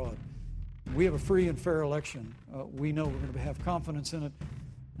voter fraud. We have a free and fair election. We know we're going to have confidence in it.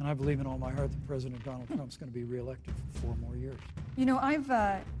 And I believe in all my heart that President Donald Trump's going to be reelected for 4 more years. You know, I've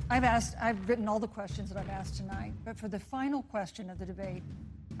written all the questions that I've asked tonight, but for the final question of the debate,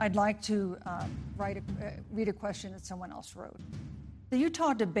 I'd like to read a question that someone else wrote. The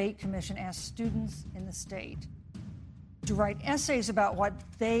Utah Debate Commission asked students in the state to write essays about what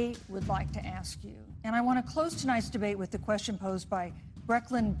they would like to ask you. And I want to close tonight's debate with the question posed by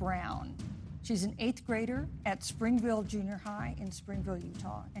Brecklin Brown. She's an 8th grader at Springville Junior High in Springville,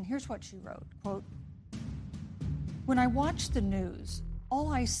 Utah. And here's what she wrote, quote, "When I watch the news,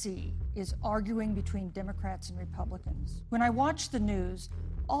 all I see is arguing between Democrats and Republicans. When I watch the news,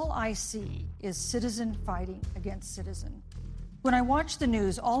 all I see is citizen fighting against citizen. When I watch the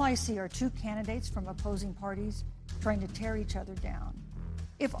news, all I see are 2 candidates from opposing parties trying to tear each other down.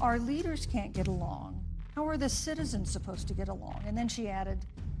 If our leaders can't get along, how are the citizens supposed to get along?" And then she added,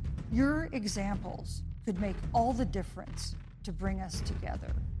 "Your examples could make all the difference to bring us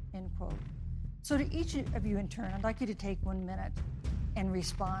together," end quote. So to each of you in turn, I'd like you to take 1 minute and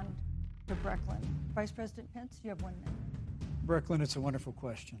respond to Brecklin. Vice President Pence, you have 1 minute. Brecklin, it's a wonderful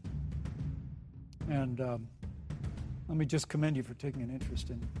question. And let me just commend you for taking an interest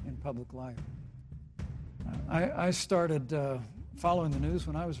in public life. I started following the news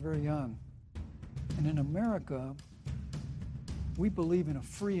when I was very young. And in America, we believe in a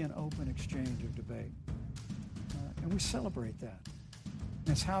free and open exchange of debate. And we celebrate that. And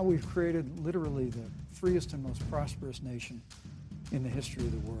it's how we've created literally the freest and most prosperous nation in the history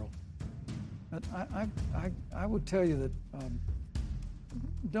of the world. But I would tell you that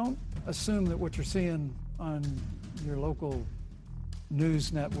don't assume that what you're seeing on your local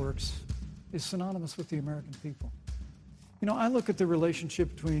news networks is synonymous with the American people. You know, I look at the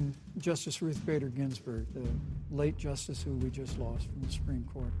relationship between Justice Ruth Bader Ginsburg, the late justice who we just lost from the Supreme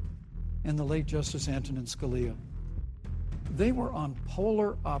Court, and the late Justice Antonin Scalia. They were on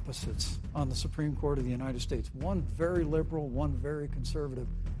polar opposites on the Supreme Court of the United States, one very liberal, one very conservative.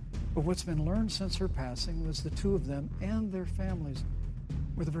 But what's been learned since her passing was the 2 of them and their families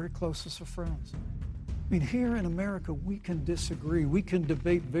were the very closest of friends. I mean, here in America, we can disagree. We can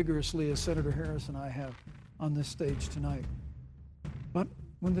debate vigorously, as Senator Harris and I have on this stage tonight. But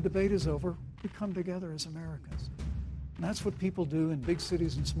when the debate is over, we come together as Americans. And that's what people do in big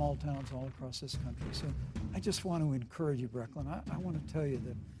cities and small towns all across this country. So I just want to encourage you, Brecklin. I want to tell you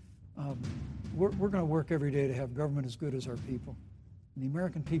that we're going to work every day to have government as good as our people. And the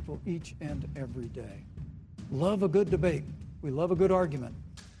American people each and every day love a good debate. We love a good argument.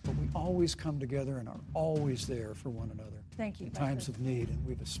 But we always come together and are always there for one another. Thank you, in times of need. And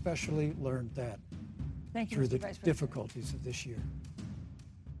we've especially learned that Thank you, through Mr. the Vice President. difficulties of this year.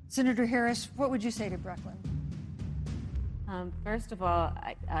 Senator Harris, what would you say to Brecklin? First of all,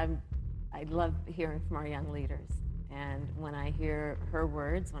 I love hearing from our young leaders. And when I hear her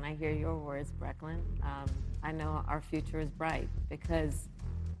words, when I hear your words, Brecklin, I know our future is bright because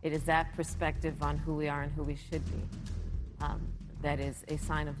it is that perspective on who we are and who we should be that is a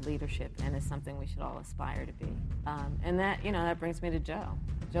sign of leadership and is something we should all aspire to be. And that, that brings me to Joe.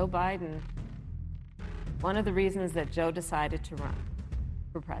 Joe Biden, one of the reasons that Joe decided to run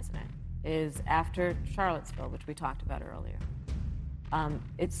for president is after Charlottesville, which we talked about earlier.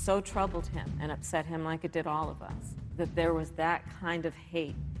 It so troubled him and upset him, like it did all of us, that there was that kind of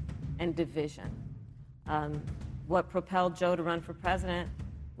hate and division. What propelled Joe to run for president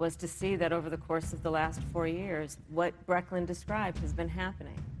was to see that over the course of the last 4 years, what Brecklin described has been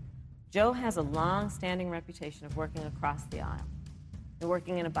happening. Joe has a long-standing reputation of working across the aisle and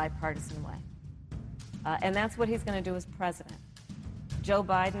working in a bipartisan way. And that's what he's going to do as president. Joe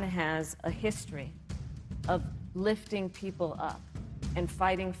Biden has a history of lifting people up and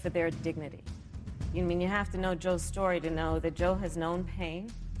fighting for their dignity. You have to know Joe's story to know that Joe has known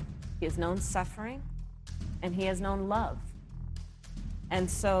pain, he has known suffering, and he has known love. And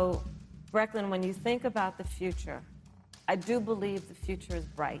so, Brecklin, when you think about the future, I do believe the future is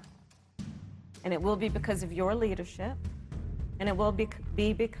bright. And it will be because of your leadership, and it will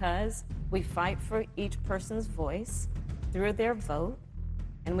be because we fight for each person's voice through their vote,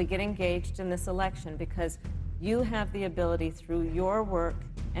 and we get engaged in this election because you have the ability through your work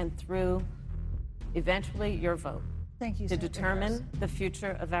and through eventually your vote Thank you, to Senator determine Harris. the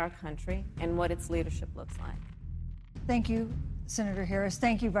future of our country and what its leadership looks like. Thank you, Senator Harris.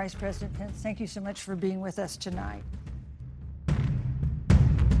 Thank you, Vice President Pence. Thank you so much for being with us tonight.